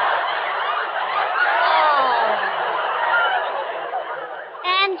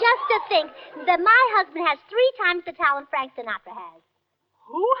 And just to think that my husband has 3 times the talent Frank Sinatra has.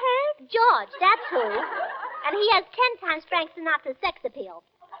 Who has? George, that's who. And he has 10 times Frank Sinatra's sex appeal.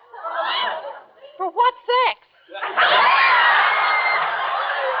 For what sex?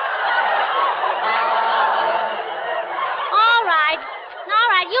 All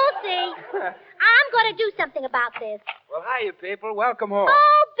right, you'll see. I'm going to do something about this. Well, hiya, people. Welcome home.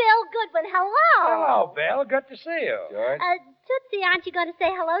 Oh, Bill Goodwin, hello. Hello, Bill. Good to see you. George. Tootsie, aren't you going to say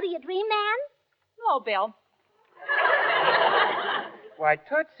hello to your dream man? Hello, Bill. Why,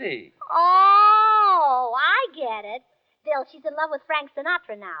 Tootsie. Oh, I get it. Bill, she's in love with Frank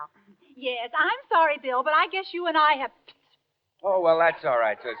Sinatra now. Yes, I'm sorry, Bill, but I guess you and I have... Oh, well, that's all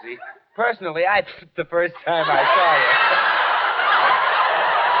right, Tootsie. Personally, I the first time I saw you.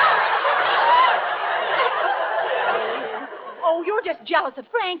 Oh, you're just jealous of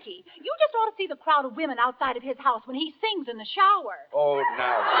Frankie. You just ought to see the crowd of women outside of his house when he sings in the shower. Oh,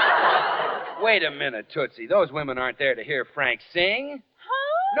 now. Wait a minute, Tootsie. Those women aren't there to hear Frank sing.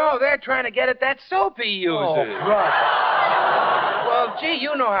 Huh? No, they're trying to get at that soap he uses. Oh, brother. Well, gee,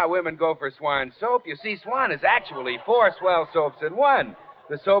 you know how women go for Swan soap. You see, Swan is actually 4 swell soaps in one.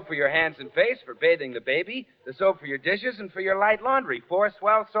 The soap for your hands and face for bathing the baby, the soap for your dishes, and for your light laundry. 4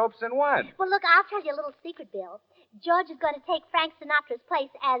 swell soaps in one. Well, look, I'll tell you a little secret, Bill. George is going to take Frank Sinatra's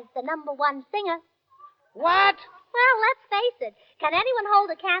place as the #1 singer. What? Well, let's face it. Can anyone hold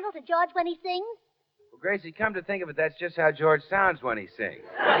a candle to George when he sings? Well, Gracie, come to think of it, that's just how George sounds when he sings.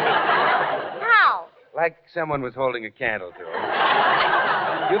 How? Like someone was holding a candle to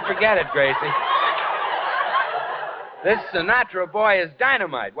him. You forget it, Gracie. This Sinatra boy is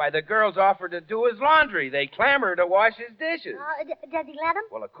dynamite. Why, the girls offer to do his laundry. They clamor to wash his dishes. Does he let him?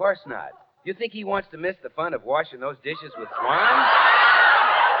 Well, of course not. You think he wants to miss the fun of washing those dishes with Swan?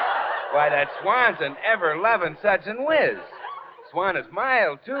 Why, that Swan's an ever-loving suds and whiz. Swan is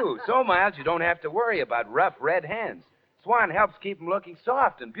mild, too. So mild you don't have to worry about rough red hands. Swan helps keep them looking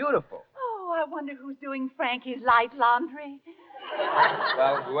soft and beautiful. Oh, I wonder who's doing Frankie's light laundry.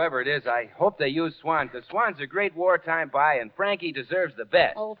 Well, whoever it is, I hope they use Swan, because Swan's a great wartime buy, and Frankie deserves the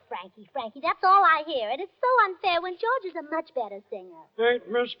best. Oh, Frankie, that's all I hear. And it's so unfair when George is a much better singer. Ain't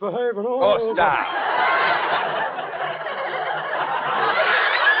misbehaving. Oh, stop.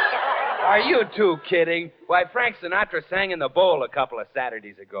 Are you two kidding? Why, Frank Sinatra sang in the bowl a couple of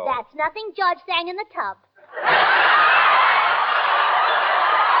Saturdays ago. That's nothing. George sang in the tub.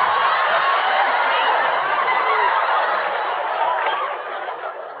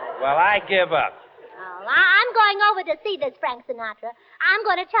 Well, I give up. Oh, I'm I'm going over to see this Frank Sinatra. I'm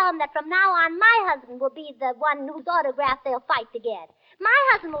going to tell him that from now on, my husband will be the one whose autograph they'll fight to get. My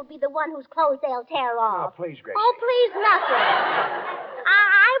husband will be the one whose clothes they'll tear off. Oh, please, Gracie. Oh, please, nothing.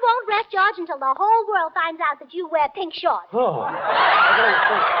 I won't rest, George, until the whole world finds out that you wear pink shorts. Oh.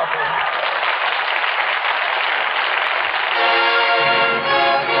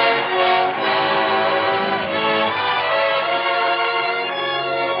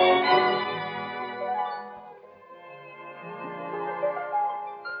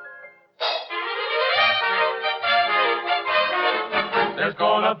 There's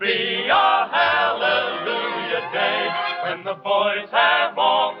gonna be a hallelujah day when the boys have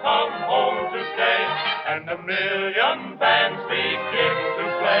all come home to stay, and a million bands begin to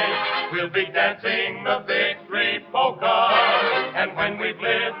play. We'll be dancing the victory polka, and when we've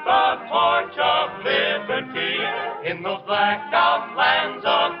lit the torch of liberty in those blacked out lands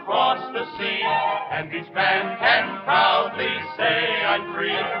across the sea, and each man can proudly say I'm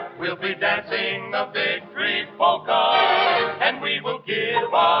free, we'll be dancing the victory polka, and we will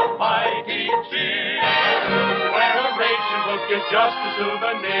give a mighty cheer when a nation will give just a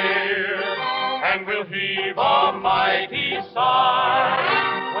souvenir, and we'll heave a mighty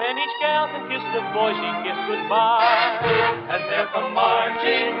sigh when each gal can kiss the boy she kissed goodbye, and they'll come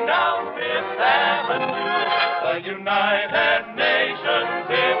marching down Fifth Avenue, the United Nations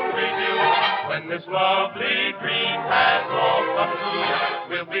in review. When this lovely dream has all come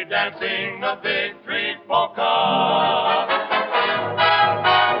true, we'll be dancing the victory polka.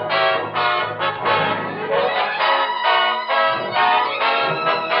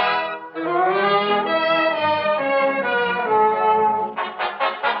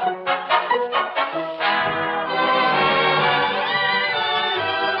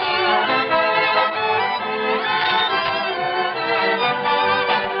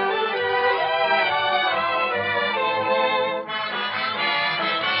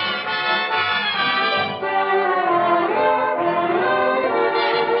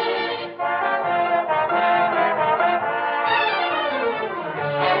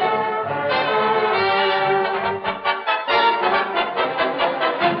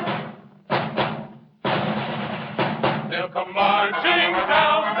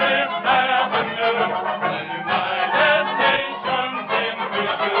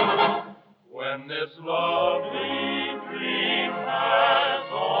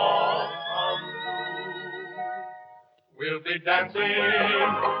 We'll be dancing,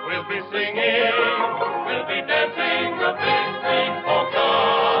 we'll be singing, we'll be dancing the victory polka.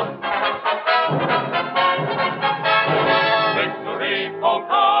 Victory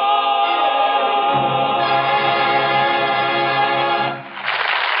polka.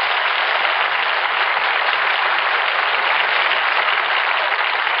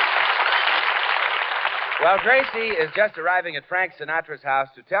 Well, Gracie is just arriving at Frank Sinatra's house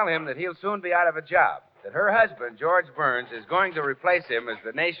to tell him that he'll soon be out of a job, that her husband, George Burns, is going to replace him as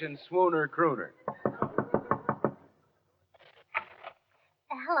the nation's swooner crooner.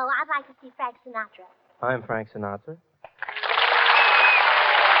 Hello, I'd like to see Frank Sinatra. I'm Frank Sinatra.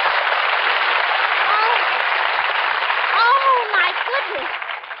 Oh, my goodness.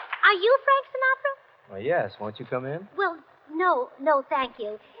 Are you Frank Sinatra? Well, yes. Won't you come in? Well, no, thank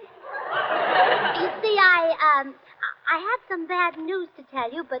you. You see, I had some bad news to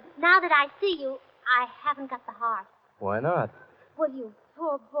tell you, but now that I see you, I haven't got the heart. Why not? Well, you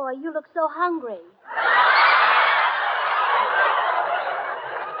poor boy, you look so hungry.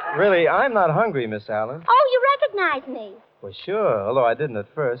 Really, I'm not hungry, Miss Allen. Oh, you recognize me. Well, sure, although I didn't at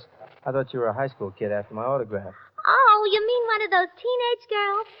first. I thought you were a high school kid after my autograph. Oh, you mean one of those teenage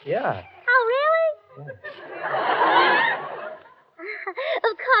girls? Yeah. Oh, really?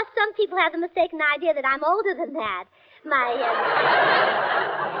 Of course, some people have the mistaken idea that I'm older than that. My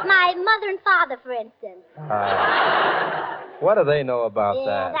mother and father, for instance. What do they know about Yeah,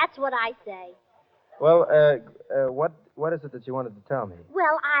 that? that's what I say. Well, what is it that you wanted to tell me?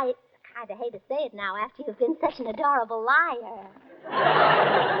 Well, I kind of hate to say it now after you've been such an adorable liar.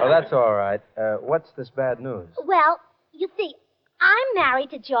 Oh, that's all right. What's this bad news? Well, you see, I'm married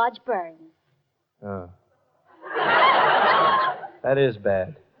to George Burns. Oh. That is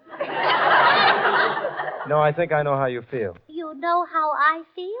bad. No, I think I know how you feel. You know how I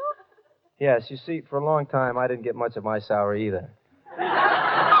feel? Yes, you see, for a long time, I didn't get much of my salary either. Oh,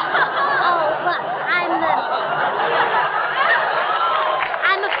 but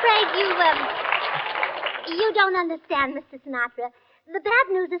I'm afraid you don't understand, Mr. Sinatra. The bad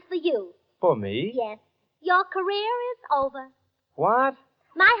news is for you. For me? Yes. Your career is over. What?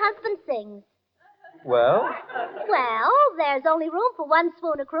 My husband sings. Well? Well, there's only room for one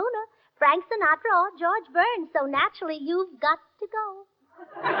swooner crooner. Frank Sinatra or George Burns, so naturally you've got to go.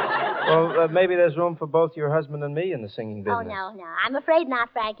 Well, maybe there's room for both your husband and me in the singing business. Oh, no. I'm afraid not,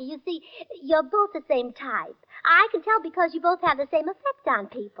 Frankie. You see, you're both the same type. I can tell because you both have the same effect on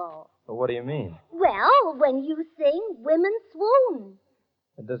people. Well, what do you mean? Well, when you sing, women swoon.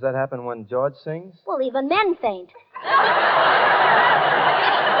 Does that happen when George sings? Well, even men faint.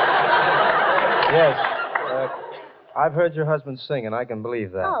 Yes. I've heard your husband sing, and I can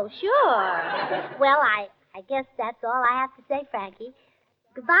believe that. Oh, sure. Well, I guess that's all I have to say, Frankie.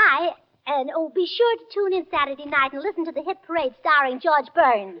 Goodbye. And, be sure to tune in Saturday night and listen to the hit parade starring George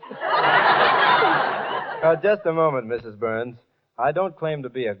Burns. Just a moment, Mrs. Burns. I don't claim to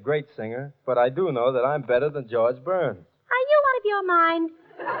be a great singer, but I do know that I'm better than George Burns. Are you out of your mind?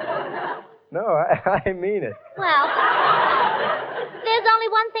 No, I mean it. Well, there's only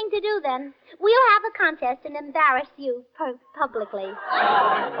one thing to do, then. We'll have a contest and embarrass you publicly.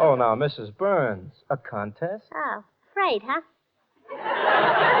 Oh, now, Mrs. Burns, a contest? Oh, afraid, huh?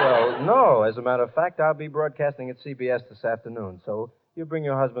 Well, no. As a matter of fact, I'll be broadcasting at CBS this afternoon, so you bring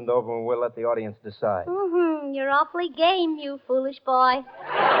your husband over and we'll let the audience decide. Mm-hmm. You're awfully game, you foolish boy.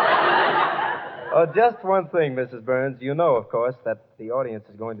 Oh, just one thing, Mrs. Burns. You know, of course, that the audience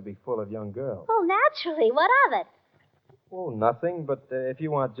is going to be full of young girls. Oh, naturally. What of it? Oh, nothing, but if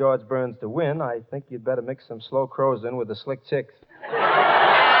you want George Burns to win, I think you'd better mix some slow crows in with the slick chicks.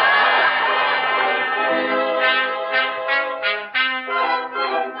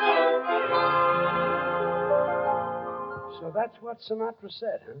 So that's what Sinatra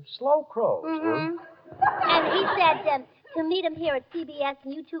said, huh? Slow crows, Mm-hmm. And he said to meet him here at CBS,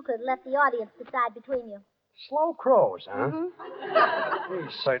 and you two could let the audience decide between you. Slow crows, huh? Mm-hmm. He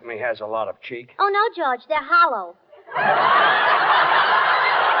certainly has a lot of cheek. Oh, no, George, they're hollow.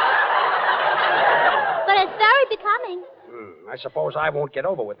 But it's very becoming. I suppose I won't get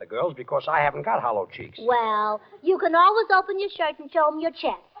over with the girls because I haven't got hollow cheeks. Well, you can always open your shirt and show them your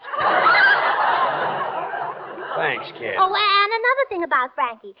chest. Thanks, kid. Oh, and another thing about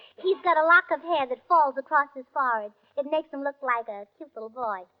Frankie. He's got a lock of hair that falls across his forehead. It makes him look like a cute little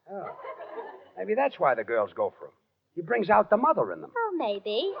boy. Oh. Maybe that's why the girls go for him. He brings out the mother in them. Oh,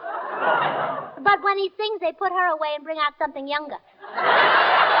 maybe. But when he sings, they put her away and bring out something younger.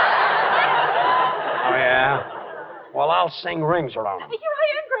 Oh, yeah? Well, I'll sing rings around him. Here I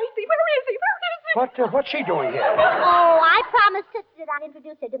am, Gracie. Where is he? What's she doing here? Oh, I promised Tootsie that I'd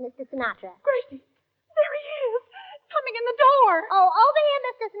introduce her to Mr. Sinatra. Gracie, there he is, coming in the door. Oh, over here,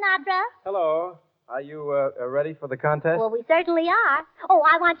 Mr. Sinatra. Hello. Are you ready for the contest? Well, we certainly are. Oh,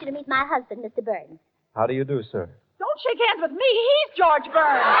 I want you to meet my husband, Mr. Burns. How do you do, sir? Don't shake hands with me. He's George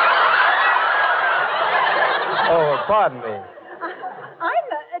Burns. Oh, pardon me. I'm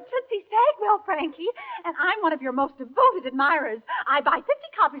Tootsie Stagwell, Frankie, and I'm one of your most devoted admirers. I buy 50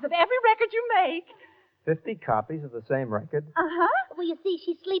 copies of every record you make. 50 copies of the same record? Uh-huh. Well, you see,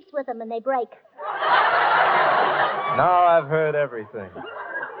 she sleeps with them and they break. Now I've heard everything.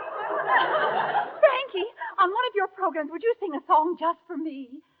 Frankie, on one of your programs, would you sing a song just for me?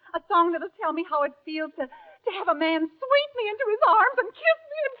 A song that'll tell me how it feels to have a man sweep me into his arms and kiss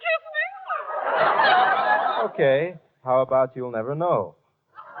me and kiss me. Okay. How about You'll Never Know?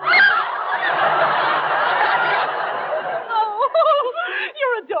 Oh,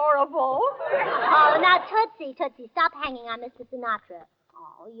 you're adorable. Oh, now, Tootsie, stop hanging on Mr. Sinatra.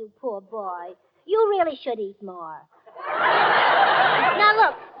 Oh, you poor boy. You really should eat more. Now,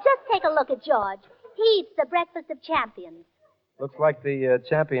 look, just take a look at George. He eats the breakfast of champions. Looks like the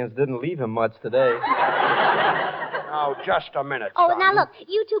champions didn't leave him much today. Now, just a minute, Oh, son. now, look,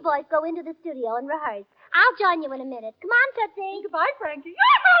 you two boys go into the studio and rehearse. I'll join you in a minute. Come on, Tootsie. Goodbye, Frankie.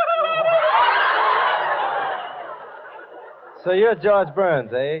 So you're George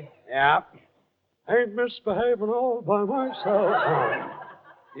Burns, eh? Yeah. Ain't misbehaving all by myself.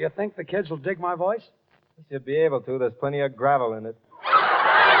 Do you think the kids will dig my voice? You should be able to. There's plenty of gravel in it.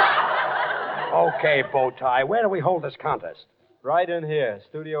 Okay, Bowtie. Where do we hold this contest? Right in here,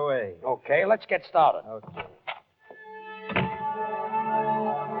 Studio A. Okay, let's get started. Okay.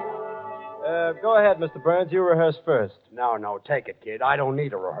 Go ahead, Mr. Burns. You rehearse first. No, take it, kid. I don't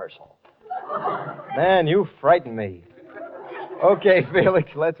need a rehearsal. Man, you frighten me. Okay, Felix,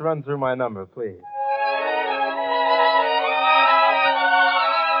 let's run through my number, please.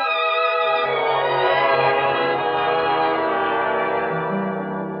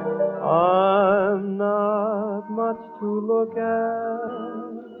 I'm not much to look at,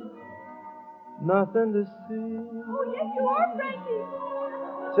 nothing to see. Oh, yes, you are, Frankie.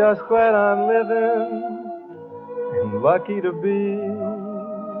 Just glad I'm living and lucky to be.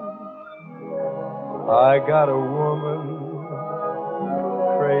 I got a woman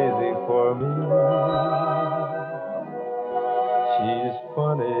crazy for me. She's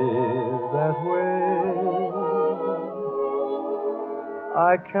funny that way.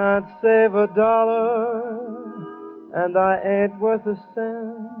 I can't save $1, and I ain't worth a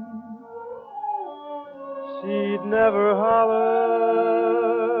cent. She'd never holler,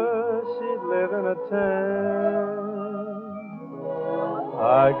 she'd live in a tent.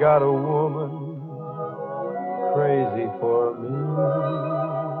 I got a woman crazy for me.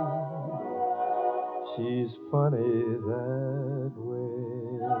 She's funny that way.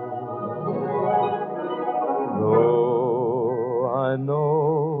 Though I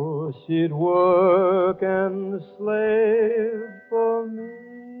know she'd work and slave for me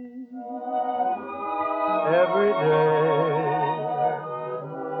every day,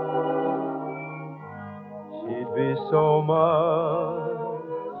 she'd be so much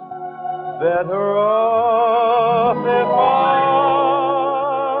better off if I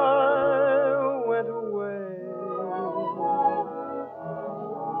went away.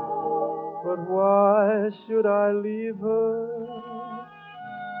 But why should I leave her?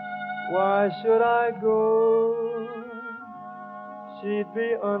 Why should I go? She'd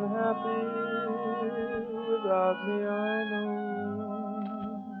be unhappy without me, I know.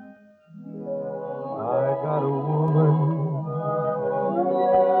 I got a woman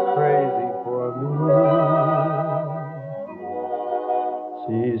crazy for me.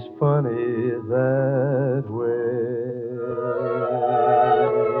 She's funny that way.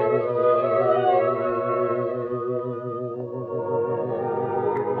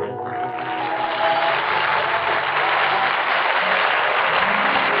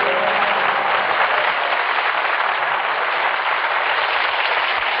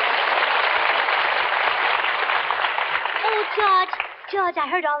 George, I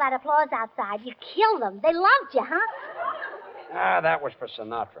heard all that applause outside. You killed them. They loved you, huh? Ah, that was for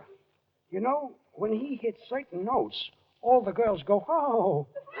Sinatra. You know, when he hits certain notes, all the girls go, oh.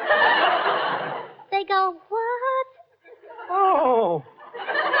 They go, what? Oh.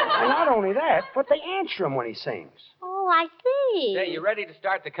 And not only that, but they answer him when he sings. Oh, I see. Hey, you ready to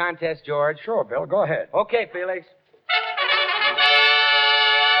start the contest, George? Sure, Bill, go ahead. Okay, Felix.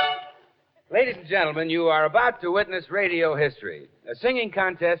 Ladies and gentlemen, you are about to witness radio history. A singing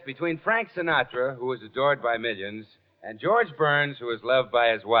contest between Frank Sinatra, who is adored by millions, and George Burns, who is loved by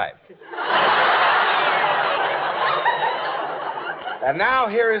his wife. And now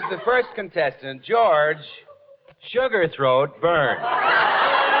here is the first contestant, George Sugarthroat Burns.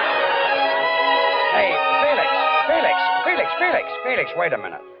 Hey, Felix, wait a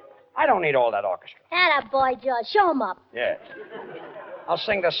minute. I don't need all that orchestra. Atta boy, George. Show him up. Yeah. I'll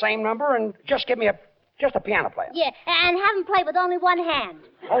sing the same number and just give me a piano player. Yeah, and have him play with only one hand.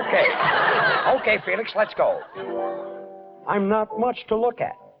 Okay. Okay, Felix, let's go. I'm not much to look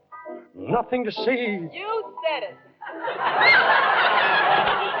at. Nothing to see. You said it.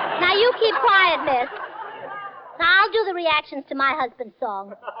 Now, you keep quiet, miss. Now, I'll do the reactions to my husband's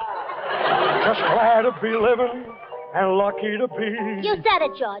song. Just glad to be living and lucky to be. You said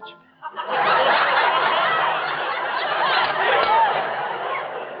it, George.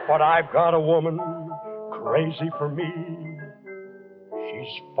 But I've got a woman crazy for me.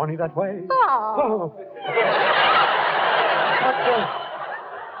 She's funny that way. Oh.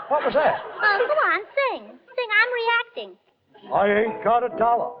 What was that? Oh, come on, sing. Sing, I'm reacting. I ain't got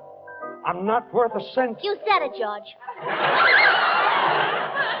 $1. I'm not worth a cent. You said it, George.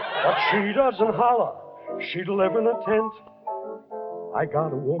 But she doesn't holler. She'd live in a tent. I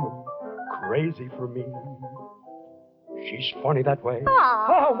got a woman crazy for me. She's funny that way.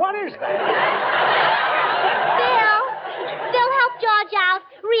 Oh, what is that? Bill, help George out.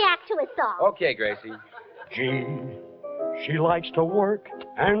 React to his song. Okay, Gracie. Gee, she likes to work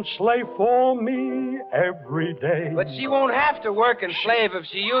and slave for me every day. But she won't have to work and slave if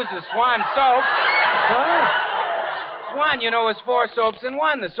she uses Swan soap. Huh? Swan, you know, is 4 soaps in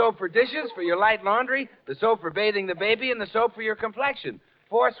one. The soap for dishes, for your light laundry, the soap for bathing the baby, and the soap for your complexion.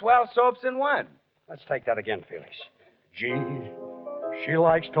 4 swell soaps in one. Let's take that again, Felix. Gee, she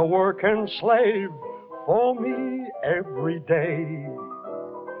likes to work and slave for me every day.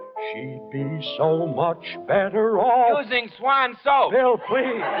 She'd be so much better off. Using Swan soap. Bill,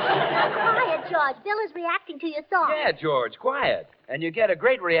 please. Quiet, George. Bill is reacting to your song. Yeah, George, quiet. And you get a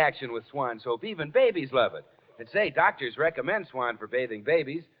great reaction with Swan soap. Even babies love it. And say, doctors recommend Swan for bathing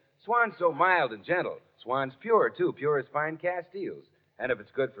babies. Swan's so mild and gentle. Swan's pure, too. Pure as fine castiles. And if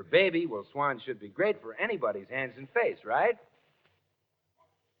it's good for baby, well, Swan should be great for anybody's hands and face, right?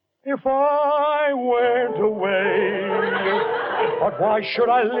 If I went away, but why should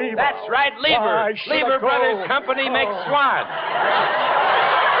I leave? That's right, Lever. Lever Brothers Company makes Swan.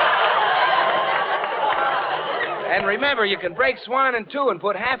 And remember, you can break Swan in two and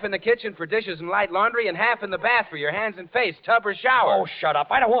put half in the kitchen for dishes and light laundry and half in the bath for your hands and face, tub or shower. Oh, shut up.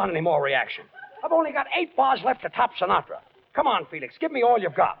 I don't want any more reaction. I've only got 8 bars left to top Sinatra. Come on, Felix. Give me all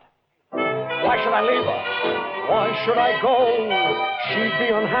you've got. Why should I leave her? Why should I go? She'd be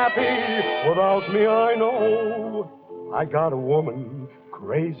unhappy without me, I know. I got a woman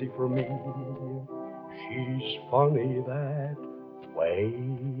crazy for me. She's funny that way.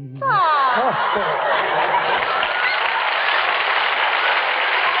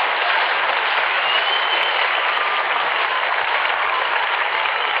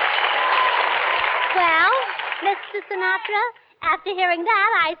 Well, Mr. Sinatra, after hearing that,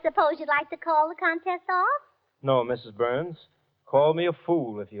 I suppose you'd like to call the contest off? No, Mrs. Burns. Call me a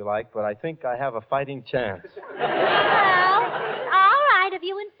fool if you like, but I think I have a fighting chance. Well, all right, if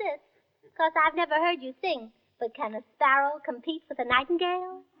you insist. Because I've never heard you sing. But can a sparrow compete with a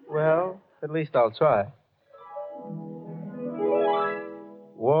nightingale? Well, at least I'll try.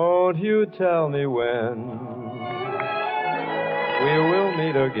 Won't you tell me when we will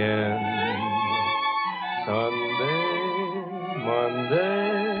meet again? Sunday,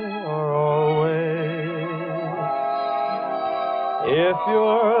 Monday, or always? If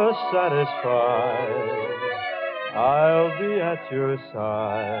you're satisfied, I'll be at your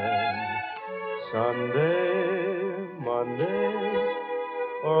side. Sunday, Monday,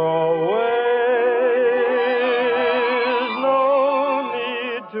 or always. No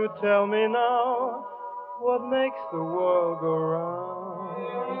need to tell me now what makes the world go round.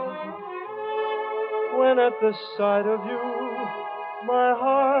 When at the sight of you, my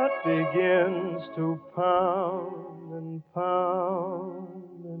heart begins to pound and pound.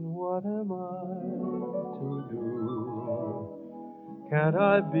 And what am I to do? Can't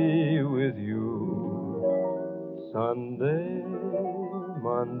I be with you Sunday,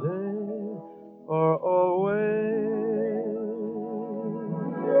 Monday, or always?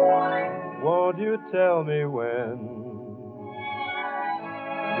 Won't you tell me when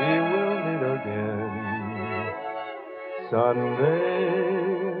we will meet again? Sunday,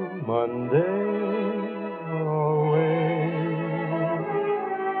 Monday, or always?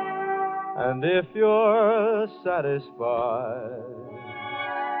 And if you're satisfied,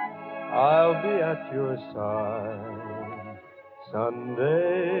 I'll be at your side.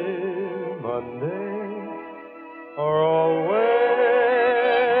 Sunday, Monday, or always.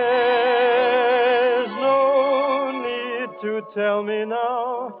 No need to tell me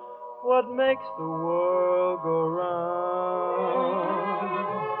now what makes the world go round.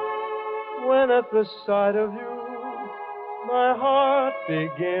 When at the sight of you, my heart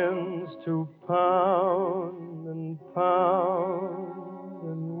begins to pound and pound.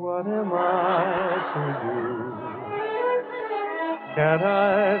 And what am I to do? Can't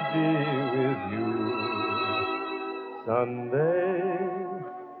I be with you Sunday,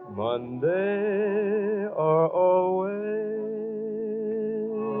 Monday, or always?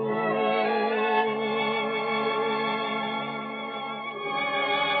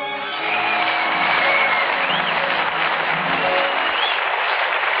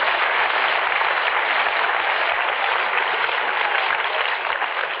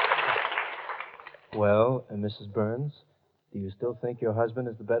 Well, Mrs. Burns, do you still think your husband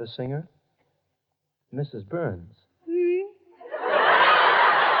is the better singer? Mrs. Burns.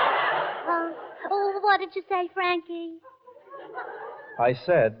 What did you say, Frankie? I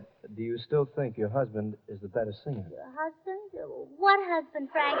said, do you still think your husband is the better singer? Your husband? What husband,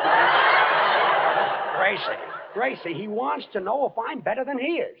 Frankie? Gracie, he wants to know if I'm better than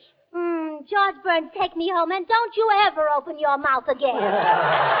he is. George Burns, take me home, and don't you ever open your mouth again.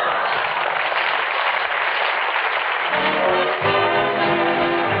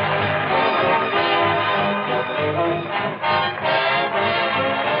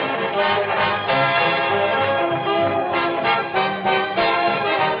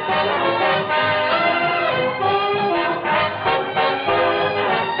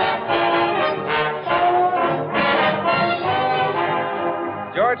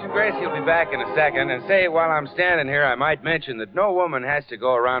 George and Gracie will be back in a second. And say, while I'm standing here, I might mention that no woman has to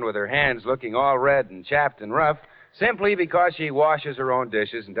go around with her hands looking all red and chapped and rough simply because she washes her own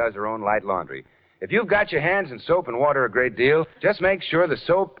dishes and does her own light laundry. If you've got your hands in soap and water a great deal, just make sure the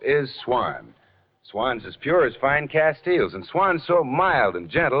soap is Swan. Swan's as pure as fine cast steels, and Swan's so mild and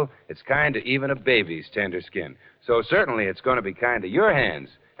gentle, it's kind to even a baby's tender skin. So certainly it's going to be kind to your hands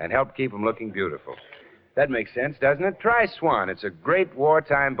and help keep them looking beautiful. That makes sense, doesn't it? Try Swan. It's a great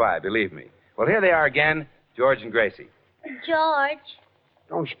wartime buy, believe me. Well, here they are again, George and Gracie. George,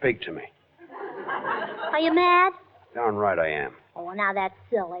 Don't speak to me. are you mad? Darn right I am. Oh, now that's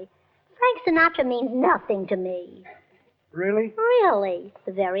silly. Frank Sinatra means nothing to me. Really? Really.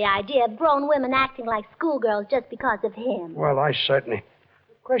 The very idea of grown women acting like schoolgirls just because of him. Well, I certainly...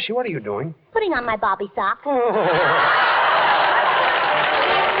 Gracie, what are you doing? Putting on my bobby sock.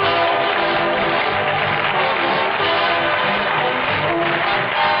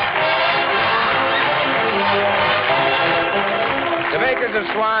 The makers of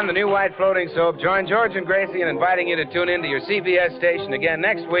Swan, the new white floating soap, join George and Gracie in inviting you to tune in to your CBS station again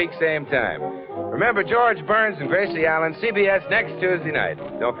next week, same time. Remember George Burns and Gracie Allen, CBS next Tuesday night.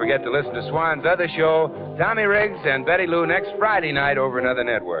 Don't forget to listen to Swan's other show, Tommy Riggs and Betty Lou, next Friday night over another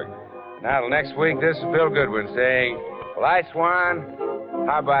network. Now, till next week, this is Bill Goodwin saying, well, I, Swan,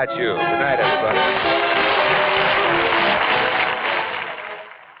 how about you? Good night, everybody.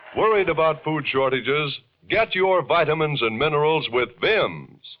 Worried about food shortages? Get your vitamins and minerals with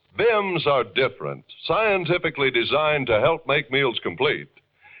Vims. Vims are different, scientifically designed to help make meals complete.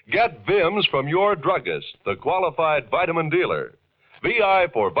 Get Vims from your druggist, the qualified vitamin dealer. VI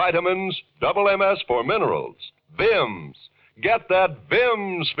for vitamins, double MS for minerals. Vims. Get that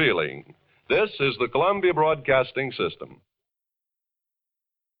Vims feeling. This is the Columbia Broadcasting System.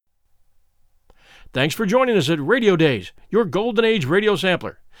 Thanks for joining us at Radio Days, your Golden Age radio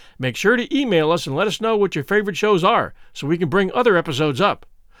sampler. Make sure to email us and let us know what your favorite shows are so we can bring other episodes up.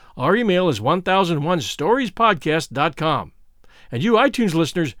 Our email is 1001storiespodcast.com. And you iTunes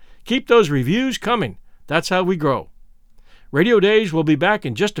listeners, keep those reviews coming. That's how we grow. Radio Days will be back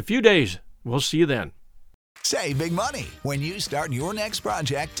in just a few days. We'll see you then. Save big money when you start your next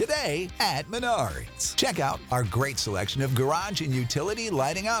project today at Menards. Check out our great selection of garage and utility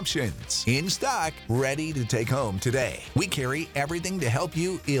lighting options. In stock, ready to take home today. We carry everything to help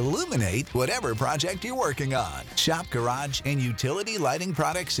you illuminate whatever project you're working on. Shop garage and utility lighting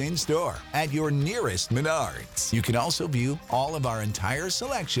products in store at your nearest Menards. You can also view all of our entire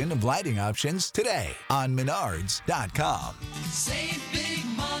selection of lighting options today on Menards.com. Save big